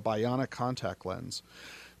created with a bionic contact lens.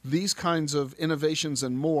 These kinds of innovations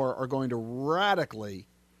and more are going to radically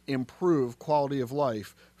improve quality of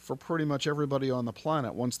life for pretty much everybody on the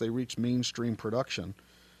planet once they reach mainstream production.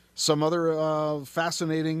 Some other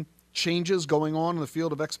fascinating changes going on in the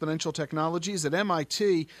field of exponential technologies. At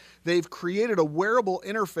MIT, they've created a wearable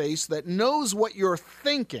interface that knows what you're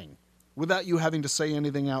thinking without you having to say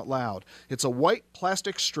anything out loud. It's a white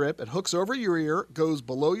plastic strip. It hooks over your ear, goes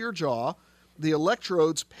below your jaw. The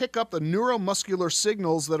electrodes pick up the neuromuscular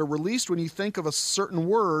signals that are released when you think of a certain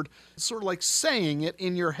word, sort of like saying it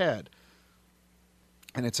in your head.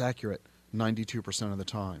 And it's accurate 92% of the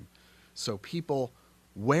time. So people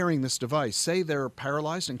wearing this device, say they're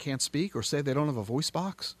paralyzed and can't speak, or say they don't have a voice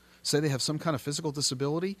box, say they have some kind of physical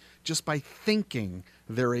disability, just by thinking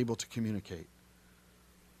they're able to communicate.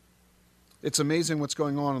 It's amazing what's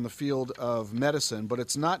going on in the field of medicine, but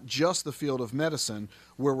it's not just the field of medicine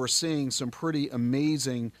where we're seeing some pretty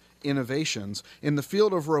amazing innovations. In the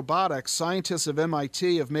field of robotics, scientists of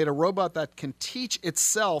MIT have made a robot that can teach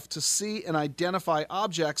itself to see and identify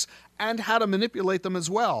objects and how to manipulate them as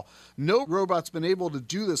well. No robot's been able to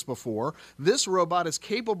do this before. This robot is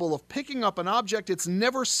capable of picking up an object it's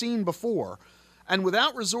never seen before, and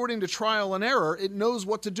without resorting to trial and error, it knows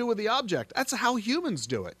what to do with the object. That's how humans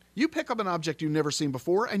do it. You pick up an object you've never seen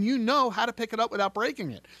before, and you know how to pick it up without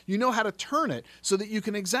breaking it. You know how to turn it so that you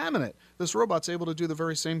can examine it. This robot's able to do the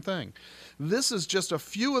very same thing. This is just a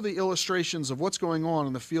few of the illustrations of what's going on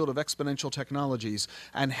in the field of exponential technologies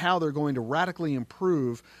and how they're going to radically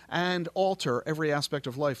improve and alter every aspect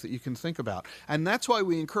of life that you can think about. And that's why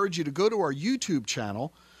we encourage you to go to our YouTube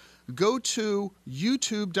channel. Go to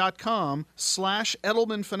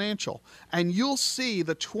youtube.com/Edelman Financial, and you'll see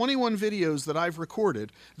the 21 videos that I've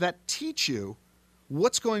recorded that teach you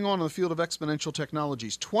what's going on in the field of exponential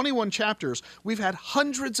technologies. 21 chapters. We've had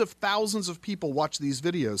hundreds of thousands of people watch these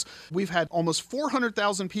videos. We've had almost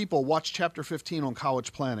 400,000 people watch Chapter 15 on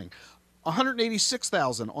college planning.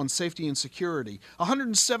 186,000 on safety and security.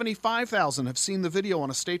 175,000 have seen the video on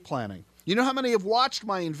estate planning. You know how many have watched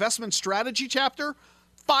my investment strategy chapter?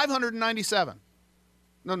 597.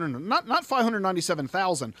 No, not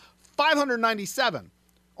 597,000. 597.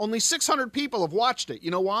 Only 600 people have watched it.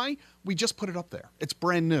 You know why? We just put it up there. It's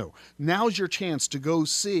brand new. Now's your chance to go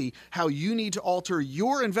see how you need to alter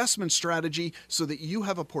your investment strategy so that you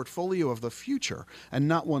have a portfolio of the future and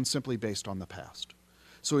not one simply based on the past.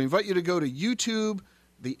 So we invite you to go to YouTube,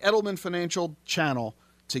 the Edelman Financial channel,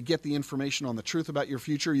 to get the information on the truth about your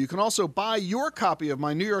future. You can also buy your copy of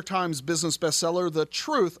my New York Times business bestseller, The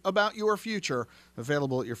Truth About Your Future,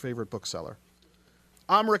 available at your favorite bookseller.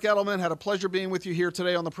 I'm Rick Edelman. Had a pleasure being with you here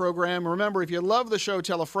today on the program. Remember, if you love the show,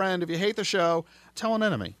 tell a friend. If you hate the show, tell an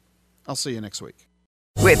enemy. I'll see you next week.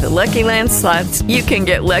 With the Lucky Land Slots, you can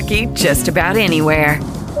get lucky just about anywhere.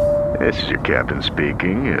 This is your captain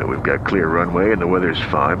speaking. We've got clear runway and the weather's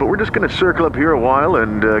fine, but we're just going to circle up here a while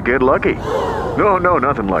and get lucky. No,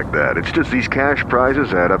 nothing like that. It's just these cash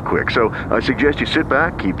prizes add up quick. So I suggest you sit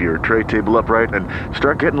back, keep your tray table upright, and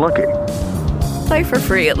start getting lucky. Play for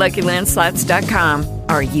free at LuckyLandSlots.com.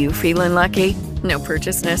 Are you feeling lucky? No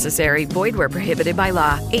purchase necessary. Void where prohibited by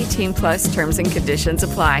law. 18+ terms and conditions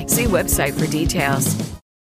apply. See website for details.